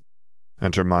of thing,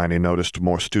 and Hermione noticed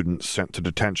more students sent to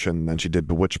detention than she did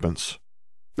bewitchments.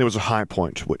 It was a high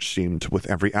point which seemed, with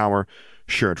every hour,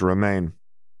 sure to remain.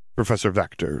 Professor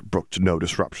Vector brooked no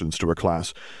disruptions to her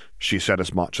class. She said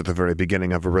as much at the very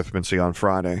beginning of arithmancy on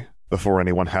Friday, before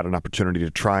anyone had an opportunity to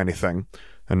try anything,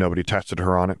 and nobody tested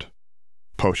her on it.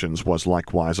 Potions was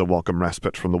likewise a welcome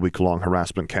respite from the week-long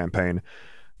harassment campaign,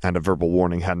 and a verbal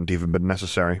warning hadn't even been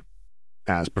necessary.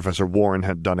 As Professor Warren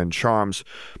had done in Charms,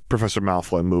 Professor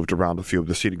Malfoy moved around a few of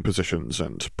the seating positions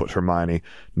and put Hermione,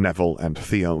 Neville, and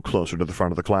Theo closer to the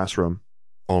front of the classroom,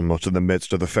 almost in the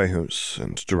midst of the Fayhus,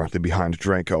 and directly behind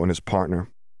Draco and his partner.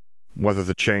 Whether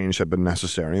the change had been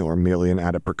necessary or merely an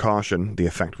added precaution, the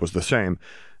effect was the same,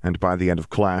 and by the end of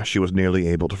class she was nearly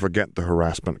able to forget the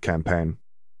harassment campaign.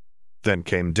 Then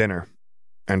came dinner,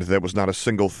 and there was not a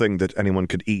single thing that anyone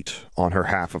could eat on her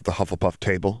half of the Hufflepuff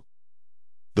table.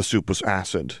 The soup was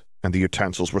acid, and the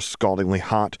utensils were scaldingly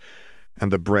hot,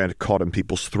 and the bread caught in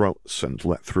people's throats and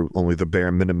let through only the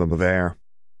bare minimum of air.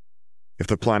 If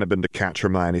the plan had been to catch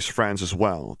Hermione's friends as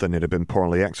well, then it had been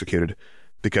poorly executed,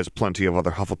 because plenty of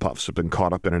other Hufflepuffs had been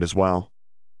caught up in it as well.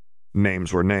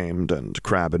 Names were named, and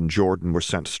Crabbe and Jordan were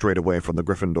sent straight away from the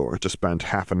Gryffindor to spend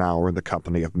half an hour in the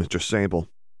company of Mr. Sable.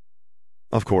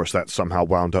 Of course, that somehow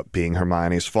wound up being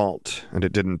Hermione's fault, and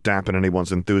it didn't dampen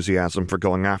anyone's enthusiasm for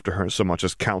going after her so much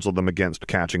as counseled them against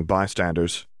catching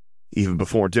bystanders. Even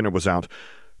before dinner was out,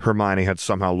 Hermione had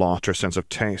somehow lost her sense of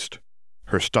taste.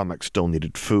 Her stomach still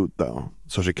needed food, though,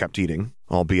 so she kept eating,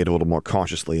 albeit a little more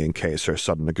cautiously in case her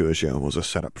sudden agousia was a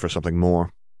setup for something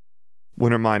more.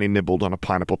 When Hermione nibbled on a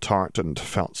pineapple tart and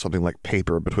felt something like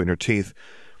paper between her teeth,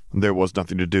 there was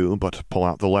nothing to do but pull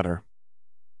out the letter.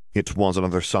 It was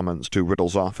another summons to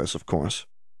Riddle's office, of course.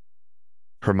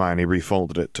 Hermione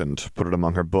refolded it and put it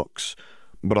among her books,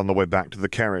 but on the way back to the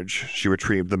carriage, she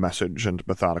retrieved the message and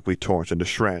methodically tore it into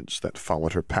shreds that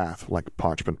followed her path like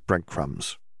parchment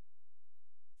breadcrumbs.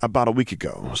 About a week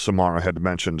ago, Samara had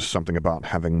mentioned something about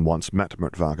having once met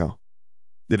Murtvago.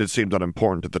 It had seemed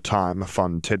unimportant at the time, a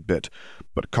fun tidbit,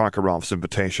 but Karkaroff's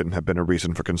invitation had been a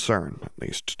reason for concern, at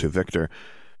least to Victor,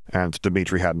 and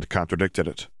Dmitri hadn't contradicted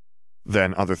it.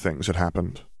 Then other things had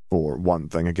happened, or one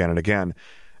thing again and again.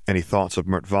 Any thoughts of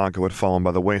Murtvago had fallen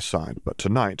by the wayside, but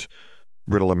tonight,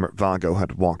 Riddle and Murtvago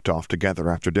had walked off together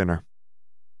after dinner.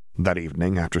 That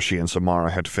evening, after she and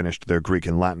Samara had finished their Greek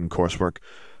and Latin coursework,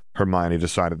 Hermione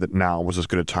decided that now was as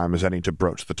good a time as any to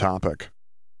broach the topic.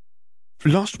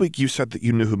 "Last week you said that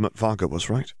you knew who Murtvago was,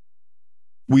 right?"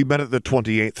 "We met at the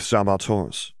 28th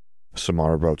Salvatores,"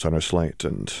 Samara wrote on her slate,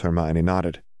 and Hermione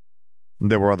nodded.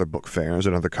 There were other book fairs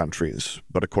in other countries,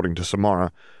 but according to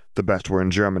Samara, the best were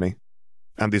in Germany,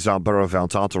 and the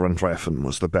Zaubererwelt Autorentreffen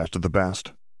was the best of the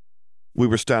best. We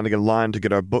were standing in line to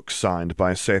get our books signed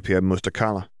by Sapia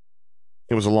Mustakala.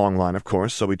 It was a long line, of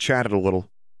course, so we chatted a little.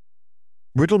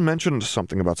 Riddle mentioned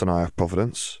something about an Eye of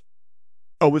Providence.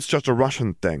 "Oh, it's just a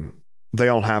Russian thing. They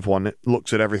all have one. It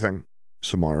looks at everything,"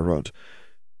 Samara wrote,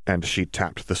 and she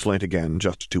tapped the slate again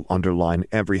just to underline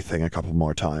everything a couple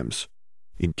more times,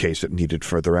 in case it needed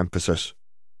further emphasis.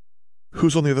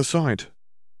 Who's on the other side?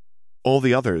 All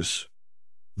the others.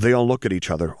 They all look at each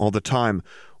other all the time,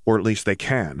 or at least they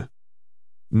can.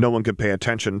 No one can pay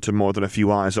attention to more than a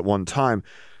few eyes at one time,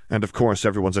 and of course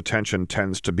everyone's attention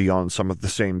tends to be on some of the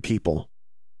same people.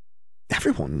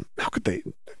 Everyone? How could they?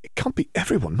 It can't be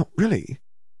everyone, not really.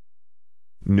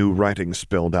 New writing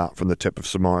spilled out from the tip of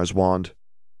Samara's wand.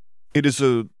 It is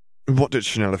what did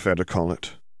Schnellefeder call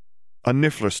it? A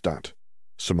Nifflerstadt,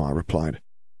 Samara replied,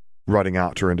 writing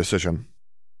out her indecision.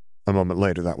 A moment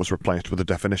later that was replaced with a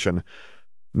definition.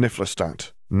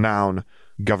 Nifflerstadt, noun,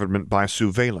 government by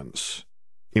surveillance,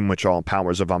 in which all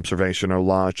powers of observation are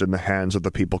lodged in the hands of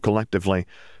the people collectively,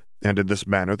 and in this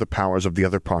manner the powers of the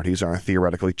other parties are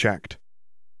theoretically checked.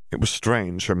 It was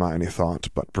strange, Hermione thought,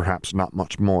 but perhaps not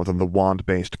much more than the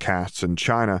wand-based castes in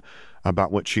China,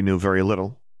 about which she knew very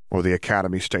little, or the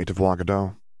Academy State of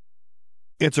Wagadow.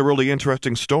 It's a really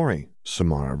interesting story,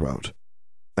 Samara wrote,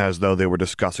 as though they were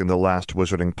discussing the last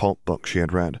wizarding pulp book she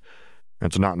had read.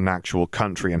 It's not an actual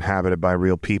country inhabited by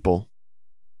real people.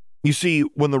 You see,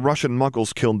 when the Russian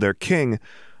Muggles killed their king,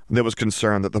 there was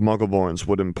concern that the Muggleborns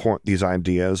would import these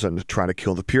ideas and try to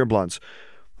kill the purebloods.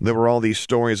 There were all these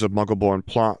stories of Muggleborn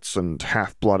plots and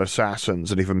half-blood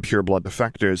assassins and even pureblood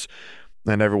defectors,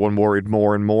 and everyone worried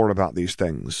more and more about these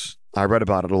things. I read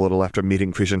about it a little after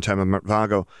meeting Chrysanthemum at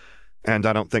Vago, and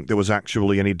I don't think there was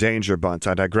actually any danger, but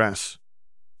I digress.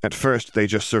 At first, they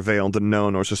just surveilled the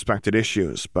known or suspected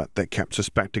issues, but they kept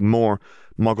suspecting more,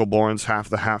 Muggleborns, half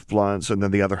the half-bloods, and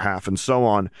then the other half, and so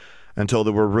on, until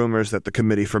there were rumors that the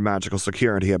Committee for Magical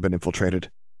Security had been infiltrated.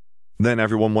 Then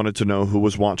everyone wanted to know who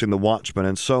was watching the Watchmen,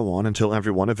 and so on, until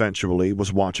everyone eventually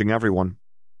was watching everyone.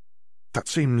 That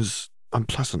seems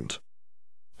unpleasant.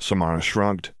 Samara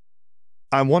shrugged.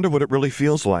 I wonder what it really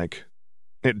feels like.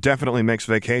 It definitely makes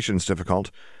vacations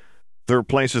difficult. There are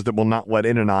places that will not let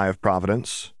in an eye of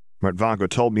Providence. Mertvago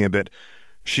told me a bit.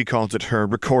 She called it her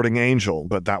recording angel,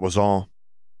 but that was all.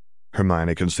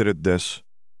 Hermione considered this.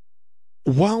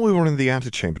 While we were in the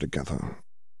antechamber together,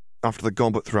 after the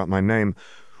goblet threw out my name,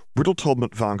 Riddle told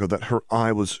Mertvago that her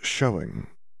eye was showing.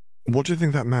 What do you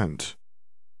think that meant?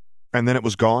 And then it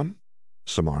was gone?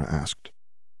 Samara asked.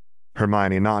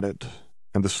 Hermione nodded,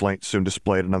 and the slate soon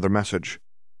displayed another message.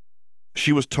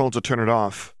 She was told to turn it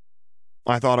off.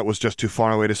 I thought it was just too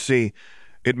far away to see.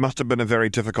 It must have been a very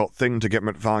difficult thing to get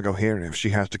Mertvago here if she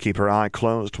has to keep her eye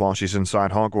closed while she's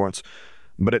inside Hogwarts,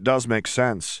 but it does make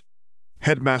sense.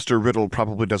 Headmaster Riddle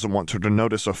probably doesn't want her to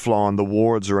notice a flaw in the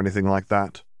wards or anything like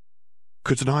that.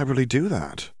 Could an eye really do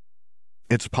that?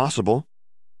 It's possible.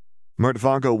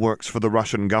 Mertvago works for the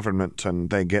Russian government,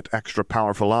 and they get extra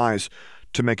powerful eyes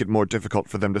to make it more difficult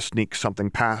for them to sneak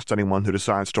something past anyone who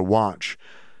decides to watch.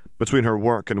 Between her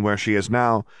work and where she is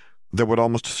now, there would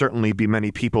almost certainly be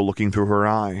many people looking through her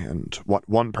eye, and what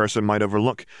one person might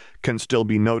overlook can still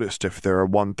be noticed if there are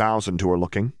 1,000 who are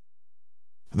looking.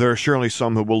 There are surely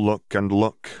some who will look and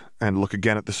look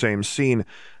again at the same scene,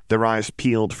 their eyes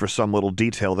peeled for some little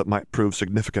detail that might prove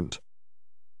significant.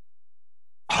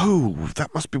 Oh,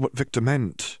 that must be what Victor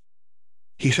meant.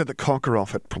 He said that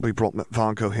Karkaroff had probably brought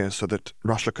Mertvago here so that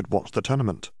Russia could watch the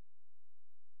tournament.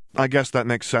 I guess that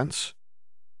makes sense.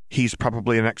 He's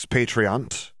probably an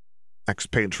expatriant.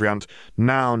 Expatriant,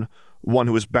 noun, one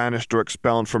who is banished or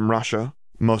expelled from Russia,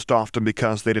 most often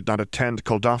because they did not attend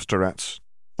Kuldovstorets,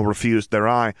 or refused their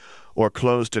eye, or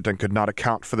closed it and could not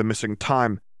account for the missing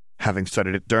time. Having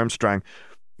studied at Durmstrang,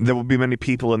 there will be many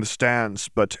people in the stands,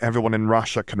 but everyone in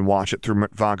Russia can watch it through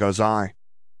Mertvago's eye.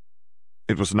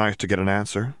 It was nice to get an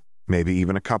answer, maybe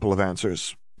even a couple of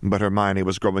answers, but Hermione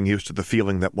was growing used to the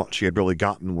feeling that what she had really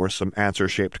gotten were some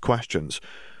answer-shaped questions.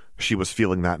 She was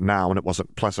feeling that now, and it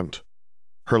wasn't pleasant.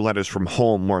 Her letters from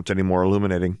home weren't any more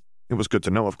illuminating. It was good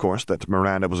to know, of course, that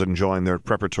Miranda was enjoying their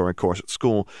preparatory course at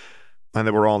school, and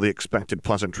there were all the expected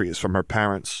pleasantries from her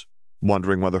parents,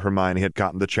 wondering whether Hermione had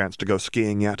gotten the chance to go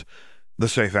skiing yet. The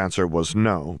safe answer was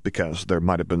no, because there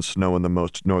might have been snow in the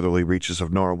most northerly reaches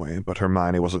of Norway, but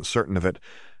Hermione wasn't certain of it,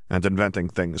 and inventing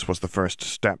things was the first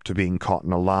step to being caught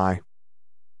in a lie.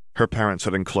 Her parents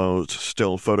had enclosed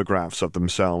still photographs of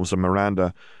themselves and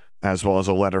Miranda, as well as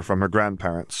a letter from her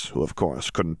grandparents, who of course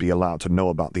couldn't be allowed to know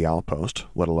about the outpost,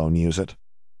 let alone use it.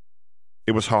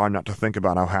 It was hard not to think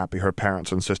about how happy her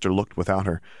parents and sister looked without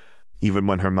her, even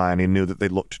when Hermione knew that they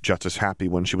looked just as happy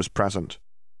when she was present.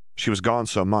 She was gone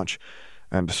so much,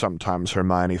 and sometimes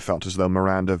Hermione felt as though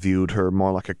Miranda viewed her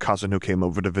more like a cousin who came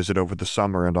over to visit over the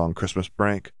summer and on Christmas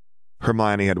break.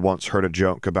 Hermione had once heard a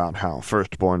joke about how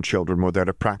firstborn children were there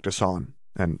to practice on,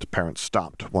 and parents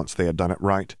stopped once they had done it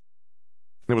right.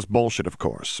 It was bullshit, of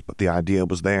course, but the idea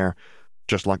was there,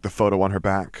 just like the photo on her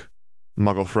back.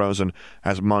 Muggle-frozen,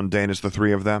 as mundane as the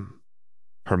three of them.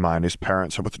 Hermione's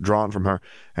parents had withdrawn from her,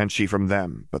 and she from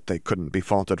them, but they couldn't be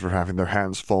faulted for having their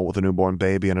hands full with a newborn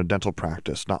baby and a dental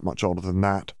practice not much older than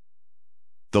that.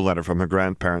 The letter from her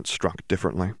grandparents struck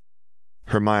differently.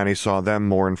 Hermione saw them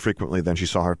more infrequently than she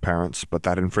saw her parents, but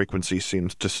that infrequency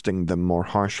seemed to sting them more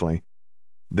harshly.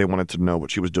 They wanted to know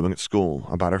what she was doing at school,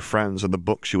 about her friends and the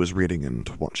books she was reading, and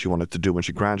what she wanted to do when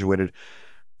she graduated,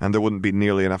 and there wouldn't be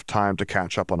nearly enough time to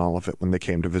catch up on all of it when they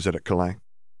came to visit at Calais.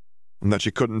 And that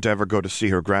she couldn't ever go to see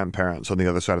her grandparents on the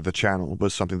other side of the Channel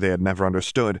was something they had never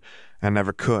understood, and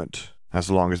never could,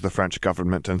 as long as the French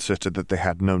government insisted that they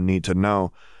had no need to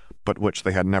know, but which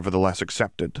they had nevertheless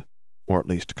accepted, or at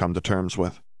least come to terms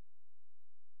with.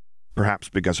 Perhaps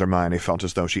because Hermione felt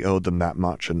as though she owed them that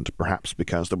much, and perhaps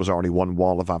because there was already one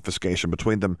wall of obfuscation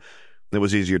between them, it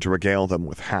was easier to regale them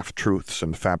with half-truths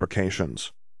and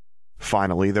fabrications.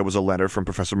 Finally, there was a letter from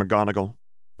Professor McGonagall,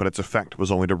 but its effect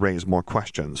was only to raise more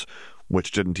questions,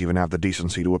 which didn't even have the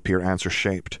decency to appear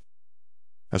answer-shaped.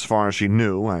 As far as she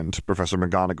knew, and Professor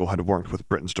McGonagall had worked with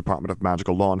Britain's Department of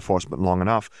Magical Law Enforcement long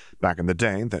enough back in the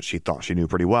day that she thought she knew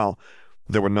pretty well,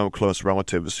 there were no close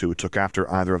relatives who took after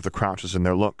either of the Crouches in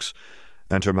their looks,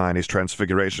 and Hermione's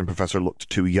Transfiguration professor looked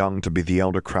too young to be the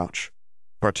elder Crouch.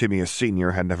 Bartemius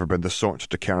Sr. had never been the sort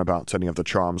to care about any of the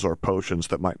charms or potions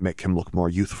that might make him look more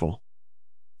youthful.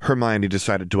 Hermione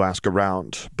decided to ask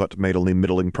around, but made only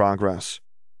middling progress.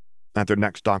 At their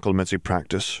next occlumency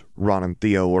practice, Ron and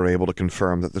Theo were able to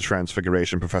confirm that the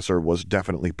Transfiguration professor was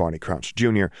definitely Barty Crouch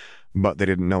Jr., but they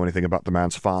didn't know anything about the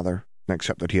man's father,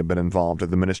 except that he had been involved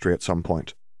in the Ministry at some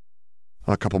point.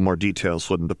 A couple more details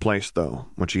slid into place, though,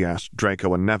 when she asked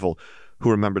Draco and Neville,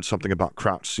 who remembered something about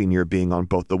Crouch Sr. being on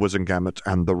both the Wizengamot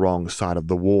and the wrong side of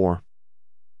the war.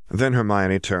 Then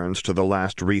Hermione turns to the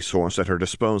last resource at her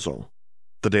disposal,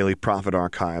 the Daily Prophet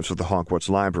archives of the Hogwarts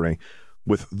Library,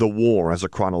 with the war as a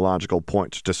chronological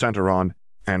point to center on,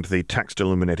 and the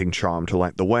text-illuminating charm to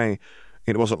light the way.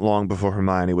 It wasn't long before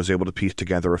Hermione was able to piece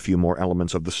together a few more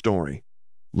elements of the story,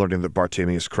 learning that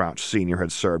Bartemius Crouch Sr.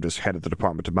 had served as head of the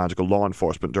Department of Magical Law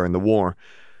Enforcement during the war.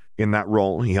 In that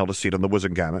role, he held a seat on the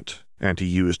Wizengamot, and he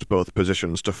used both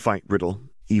positions to fight Riddle,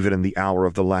 even in the hour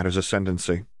of the latter's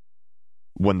ascendancy.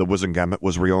 When the Wizengamot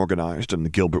was reorganized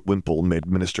and Gilbert Wimple made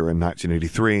minister in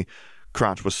 1983,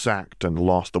 Crouch was sacked and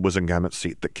lost the Wizengamot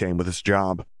seat that came with his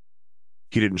job.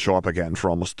 He didn't show up again for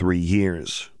almost 3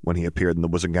 years, when he appeared in the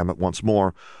Wizengamot once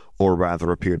more, or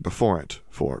rather appeared before it,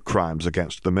 for crimes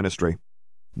against the Ministry,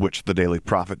 which the Daily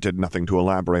Prophet did nothing to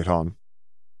elaborate on.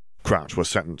 Crouch was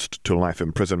sentenced to life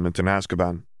imprisonment in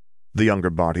Azkaban. The younger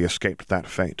Barty escaped that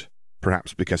fate,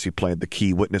 perhaps because he played the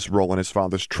key witness role in his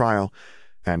father's trial,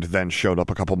 and then showed up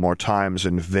a couple more times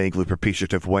in vaguely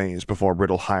propitiative ways before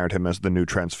Riddle hired him as the new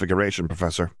Transfiguration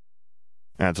professor.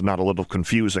 And not a little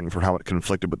confusing for how it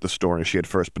conflicted with the story she had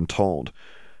first been told.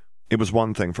 It was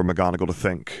one thing for McGonagall to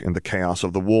think, in the chaos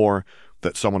of the war,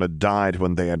 that someone had died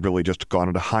when they had really just gone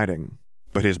into hiding,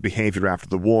 but his behavior after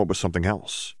the war was something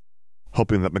else.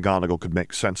 Hoping that McGonagall could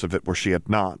make sense of it where she had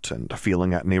not, and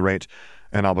feeling at any rate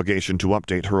an obligation to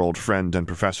update her old friend and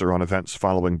professor on events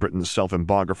following Britain's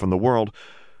self-embargo from the world,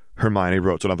 Hermione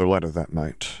wrote another letter that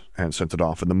night, and sent it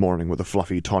off in the morning with a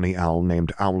fluffy tawny owl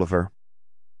named Owliver.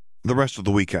 The rest of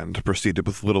the weekend proceeded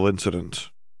with little incident,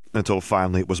 until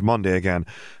finally it was Monday again,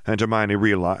 and Hermione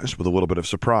realized, with a little bit of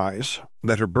surprise,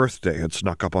 that her birthday had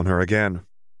snuck up on her again.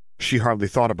 She hardly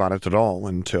thought about it at all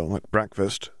until, at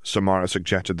breakfast, Samara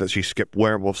suggested that she skip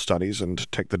werewolf studies and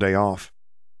take the day off.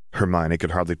 Hermione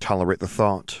could hardly tolerate the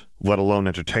thought, let alone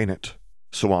entertain it,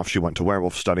 so off she went to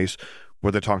werewolf studies,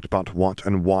 where they talked about what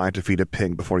and why to feed a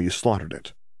pig before you slaughtered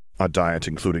it. A diet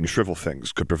including shrivel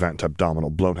things could prevent abdominal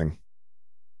bloating.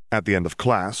 At the end of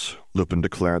class, Lupin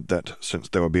declared that since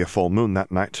there would be a full moon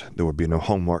that night, there would be no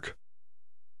homework.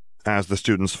 As the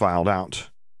students filed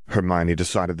out, Hermione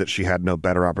decided that she had no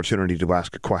better opportunity to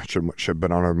ask a question which had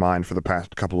been on her mind for the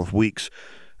past couple of weeks,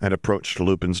 and approached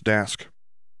Lupin's desk.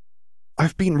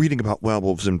 "I've been reading about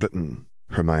werewolves in Britain,"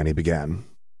 Hermione began,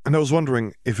 "and I was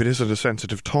wondering, if it isn't a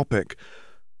sensitive topic,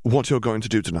 what you're going to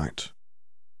do tonight."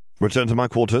 "Return to my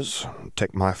quarters,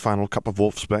 take my final cup of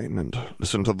wolfsbane, and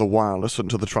listen to the wireless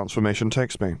until the transformation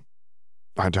takes me.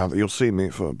 I doubt that you'll see me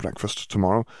for breakfast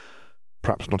tomorrow,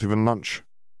 perhaps not even lunch."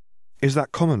 "Is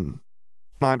that common?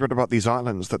 I'd read about these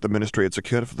islands that the Ministry had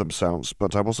secured for themselves,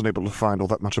 but I wasn't able to find all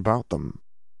that much about them."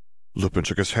 Lupin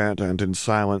shook his head and, in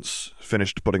silence,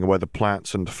 finished putting away the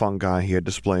plants and fungi he had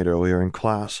displayed earlier in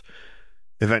class.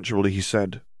 Eventually he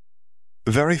said,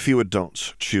 "Very few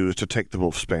adults choose to take the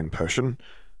wolfsbane potion.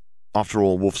 After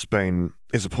all, wolfsbane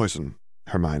is a poison,"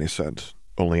 Hermione said,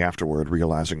 only afterward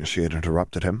realizing she had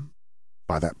interrupted him.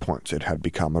 By that point it had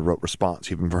become a rote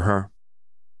response even for her.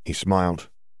 He smiled.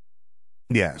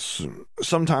 Yes,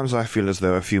 sometimes I feel as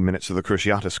though a few minutes of the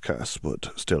Cruciatus curse would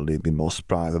still leave me more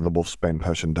spry than the wolfsbane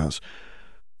potion does.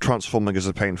 Transforming is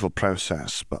a painful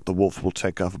process, but the wolf will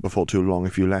take over before too long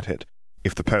if you let it,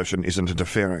 if the potion isn't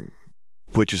interfering,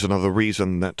 which is another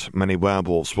reason that many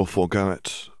werewolves will forego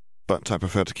it, but I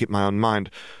prefer to keep my own mind,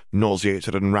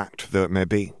 nauseated and racked though it may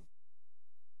be.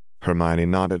 Hermione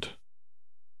nodded.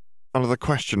 Another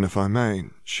question, if I may,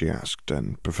 she asked,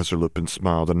 and Professor Lupin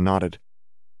smiled and nodded.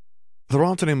 There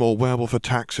aren't any more werewolf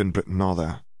attacks in Britain, are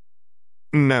there?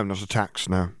 No, not attacks,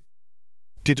 no.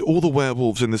 Did all the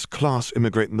werewolves in this class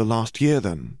immigrate in the last year,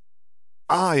 then?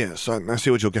 Ah, yes, I see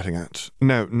what you're getting at.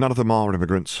 No, none of them are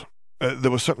immigrants.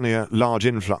 There was certainly a large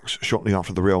influx shortly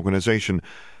after the reorganization,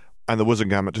 and the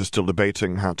Wizengamot is still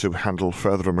debating how to handle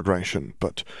further immigration,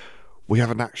 but we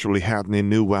haven't actually had any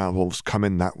new werewolves come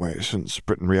in that way since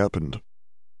Britain reopened.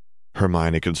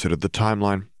 Hermione considered the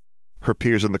timeline. Her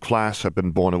peers in the class had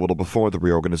been born a little before the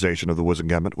reorganization of the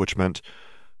Wizengamot, which meant,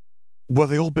 were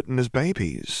they all bitten as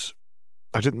babies?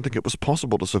 I didn't think it was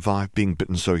possible to survive being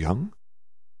bitten so young.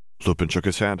 Lupin shook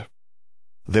his head.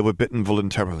 They were bitten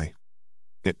voluntarily.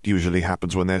 It usually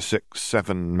happens when they're 6,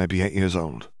 7, maybe 8 years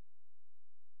old.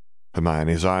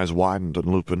 Hermione's eyes widened, and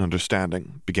Lupin,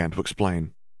 understanding, began to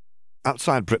explain.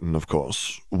 Outside Britain, of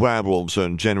course, werewolves are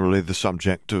generally the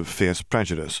subject of fierce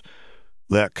prejudice.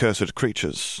 They're cursed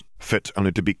creatures, fit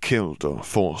only to be killed or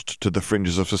forced to the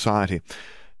fringes of society.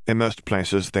 In most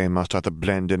places, they must either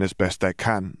blend in as best they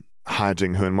can,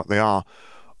 hiding who and what they are,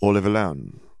 or live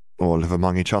alone, or live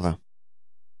among each other.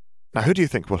 Now, who do you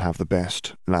think will have the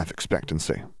best life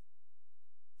expectancy?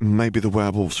 Maybe the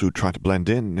werewolves who try to blend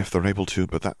in, if they're able to,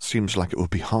 but that seems like it would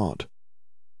be hard.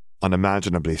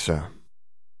 Unimaginably so.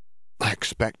 I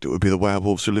expect it would be the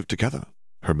werewolves who live together,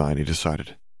 Hermione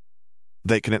decided.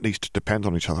 They can at least depend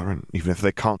on each other, and even if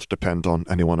they can't depend on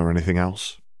anyone or anything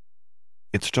else.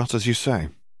 It's just as you say.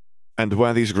 And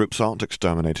where these groups aren't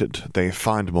exterminated, they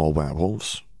find more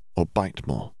werewolves, or bite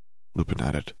more, Lupin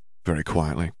added, very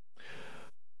quietly.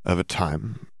 Over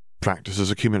time, practices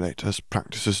accumulate, as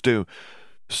practices do,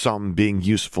 some being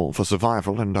useful for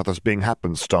survival and others being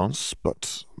happenstance,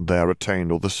 but they're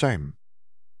retained all the same.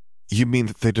 You mean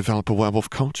that they develop a werewolf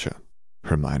culture?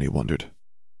 Hermione wondered.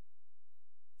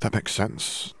 That makes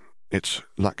sense. It's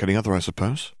like any other, I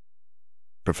suppose.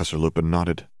 Professor Lupin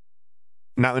nodded.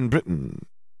 Now in Britain,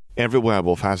 every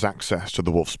werewolf has access to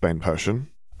the wolfsbane potion,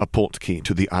 a portkey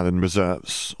to the island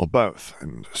reserves, or both,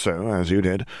 and so, as you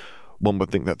did, one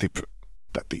would think that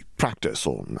the practice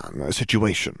or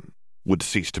situation would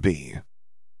cease to be.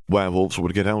 Werewolves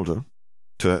would get older,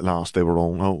 till at last they were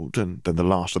all old, and then the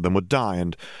last of them would die,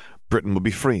 and Britain would be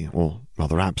free, or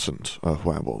rather absent, of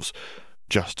werewolves,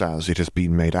 just as it has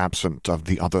been made absent of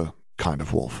the other kind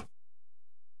of wolf.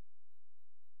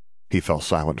 He fell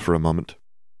silent for a moment.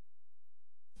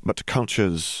 But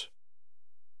cultures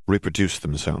reproduce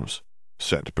themselves,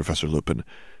 said Professor Lupin.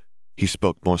 He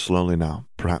spoke more slowly now,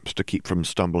 perhaps to keep from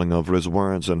stumbling over his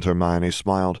words, and Hermione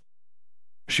smiled.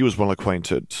 She was well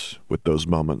acquainted with those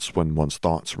moments when one's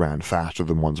thoughts ran faster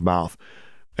than one's mouth,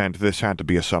 and this had to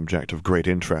be a subject of great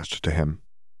interest to him.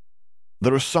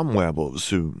 There are some werewolves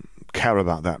who care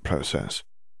about that process.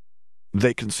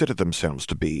 They consider themselves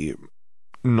to be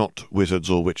not wizards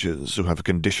or witches who have a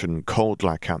condition called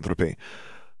lycanthropy,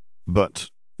 but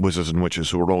wizards and witches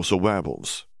who are also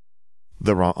werewolves.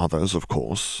 There are others, of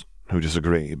course, who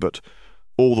disagree, but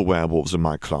all the werewolves in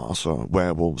my class are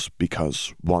werewolves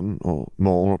because one, or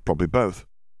more, or probably both,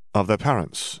 of their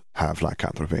parents have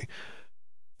lycanthropy,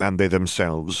 and they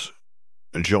themselves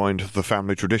joined the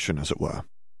family tradition, as it were.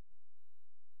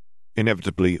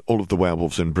 Inevitably, all of the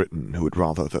werewolves in Britain who would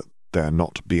rather that there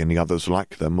not be any others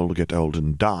like them will get old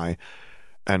and die,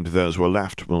 and those who are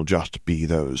left will just be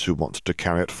those who want to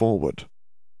carry it forward,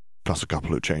 plus a couple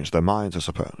who change their minds, I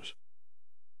suppose.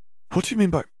 What do you mean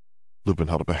by... Lupin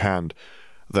held up a hand,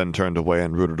 then turned away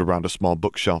and rooted around a small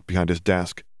bookshelf behind his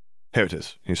desk. Here it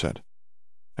is, he said,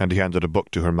 and he handed a book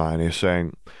to Hermione,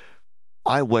 saying,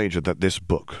 I wager that this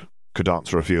book could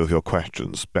answer a few of your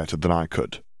questions better than I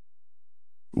could.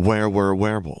 Where were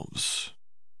werewolves?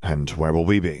 And where will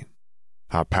we be?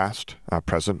 Our past, our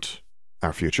present,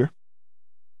 our future?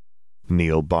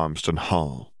 Neil Barmston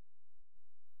Hall.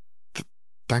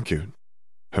 Thank you,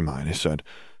 Hermione said,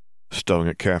 stowing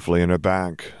it carefully in her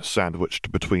bag,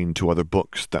 sandwiched between two other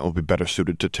books that will be better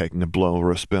suited to taking a blow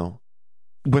or a spill.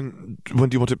 When do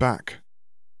you want it back?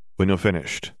 When you're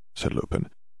finished, said Lupin.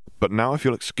 But now if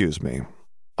you'll excuse me,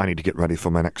 I need to get ready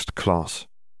for my next class.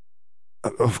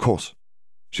 Of course,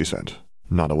 she said,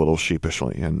 not a little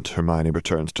sheepishly, and Hermione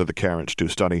returns to the carriage to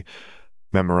study.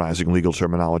 memorizing legal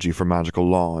terminology for magical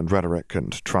law and rhetoric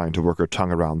and trying to work her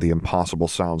tongue around the impossible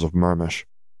sounds of Murmish.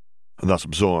 Thus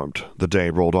absorbed, the day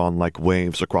rolled on like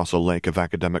waves across a lake of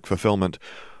academic fulfillment,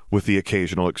 with the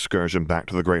occasional excursion back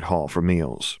to the Great Hall for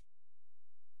meals.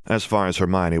 As far as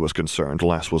Hermione was concerned,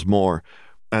 less was more,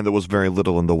 and there was very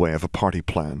little in the way of a party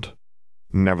planned.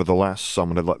 Nevertheless,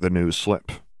 someone had let the news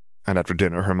slip, and after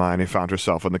dinner Hermione found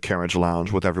herself in the carriage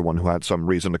lounge with everyone who had some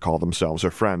reason to call themselves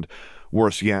her friend.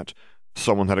 Worse yet,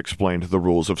 someone had explained the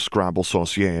rules of Scrabble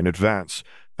Saucier in advance,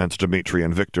 and Dimitri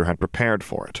and Victor had prepared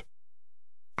for it.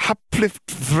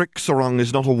 Hapliftrixorong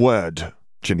is not a word,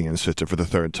 Ginny insisted for the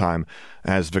third time,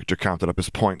 as Victor counted up his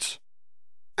points.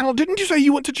 "Al, didn't you say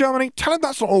you went to Germany? Tell him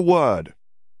that's not a word."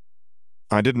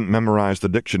 "I didn't memorize the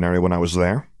dictionary when I was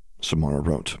there," Samara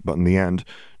wrote, but in the end,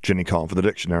 Ginny called for the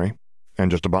dictionary,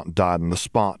 and just about died on the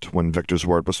spot when Victor's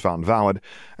word was found valid,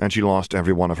 and she lost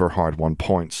every one of her hard-won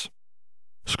points.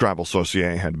 Scrabble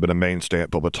Saucier had been a mainstay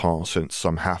at Beauxbatons since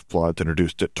some half-bloods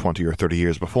introduced it 20 or 30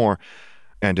 years before,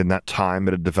 and in that time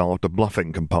it had developed a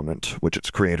bluffing component, which its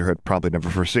creator had probably never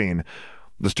foreseen.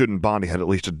 The student body had at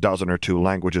least a dozen or two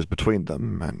languages between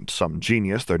them, and some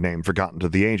genius, their name forgotten to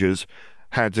the ages,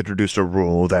 had introduced a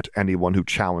rule that anyone who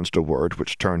challenged a word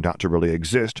which turned out to really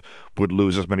exist would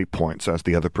lose as many points as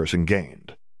the other person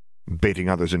gained. Baiting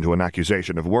others into an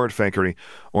accusation of word fakery,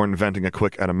 or inventing a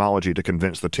quick etymology to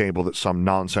convince the table that some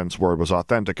nonsense word was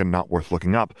authentic and not worth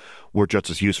looking up, were just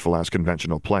as useful as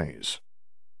conventional plays.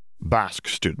 Basque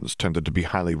students tended to be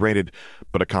highly rated,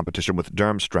 but a competition with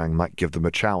Durmstrang might give them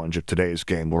a challenge if today's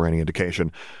game were any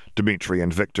indication. Dimitri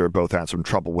and Victor both had some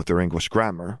trouble with their English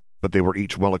grammar, but they were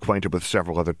each well acquainted with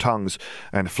several other tongues,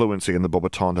 and fluency in the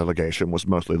Beauxbatons delegation was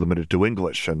mostly limited to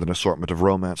English and an assortment of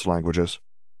Romance languages.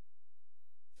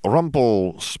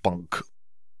 Rumpelspunk.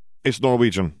 It's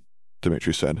Norwegian,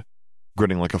 Dimitri said,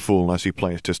 grinning like a fool as he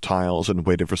placed his tiles and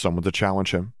waited for someone to challenge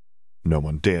him. No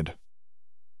one did.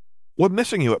 "We're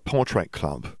missing you at Portrait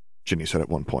Club," Ginny said at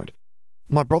one point.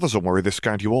 "My brothers are worried they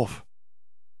scanned you off."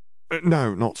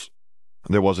 No, not..."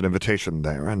 There was an invitation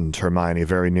there, and Hermione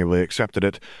very nearly accepted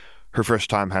it. Her first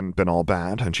time hadn't been all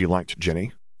bad, and she liked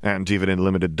Ginny, and even in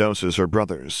limited doses her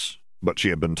brothers. But she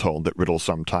had been told that Riddle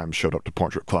sometimes showed up to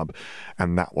Portrait Club,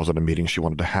 and that wasn't a meeting she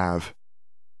wanted to have.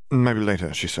 "Maybe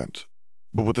later," she said.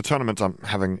 "But with the tournament I'm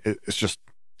having,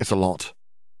 it's a lot."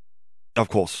 "Of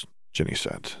course," Ginny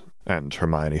said, and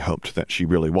Hermione hoped that she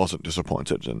really wasn't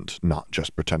disappointed and not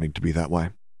just pretending to be that way.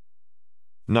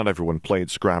 Not everyone played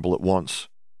Scrabble at once.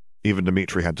 Even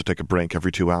Dimitri had to take a break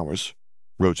every 2 hours,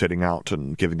 rotating out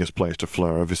and giving his place to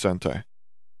Fleur or Vicente.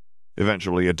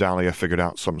 Eventually, Adalia figured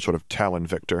out some sort of tell in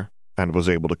Victor, and was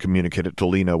able to communicate it to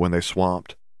Lena when they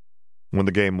swapped. When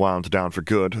the game wound down for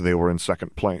good, they were in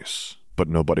second place, but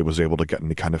nobody was able to get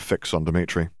any kind of fix on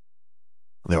Dimitri.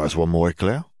 "There was one more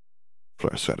eclair,"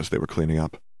 Fleur said as they were cleaning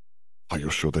up. "Are you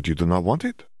sure that you do not want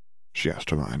it?" she asked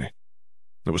Hermione.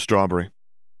 It was strawberry.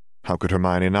 How could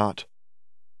Hermione not?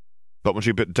 But when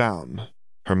she bit down,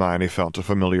 Hermione felt a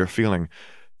familiar feeling,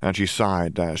 and she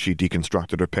sighed as she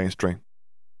deconstructed her pastry.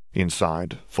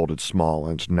 Inside, folded small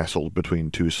and nestled between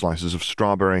 2 slices of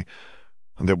strawberry,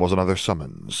 there was another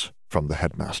summons from the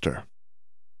headmaster.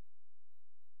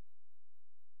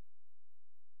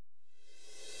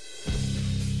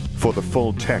 For the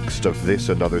full text of this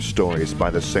and other stories by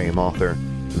the same author,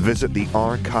 visit the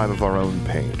Archive of Our Own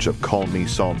page of Call Me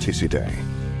Salticide.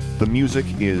 The music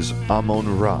is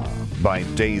Amon-Ra by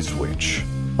Dayswitch,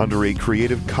 under a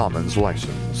Creative Commons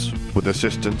license, with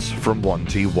assistance from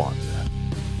 1T1.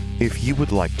 If you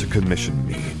would like to commission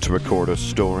me to record a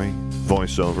story,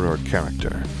 voiceover, or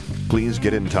character, please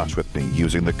get in touch with me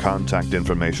using the contact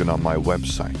information on my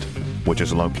website, which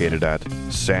is located at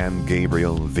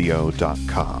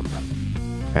sangabrielvo.com.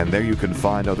 And there you can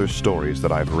find other stories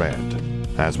that I've read,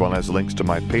 as well as links to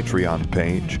my Patreon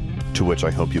page, to which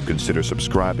I hope you consider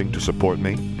subscribing to support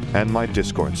me, and my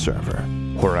Discord server,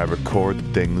 where I record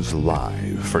things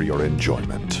live for your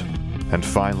enjoyment. And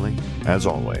finally, as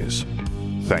always,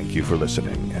 thank you for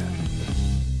listening.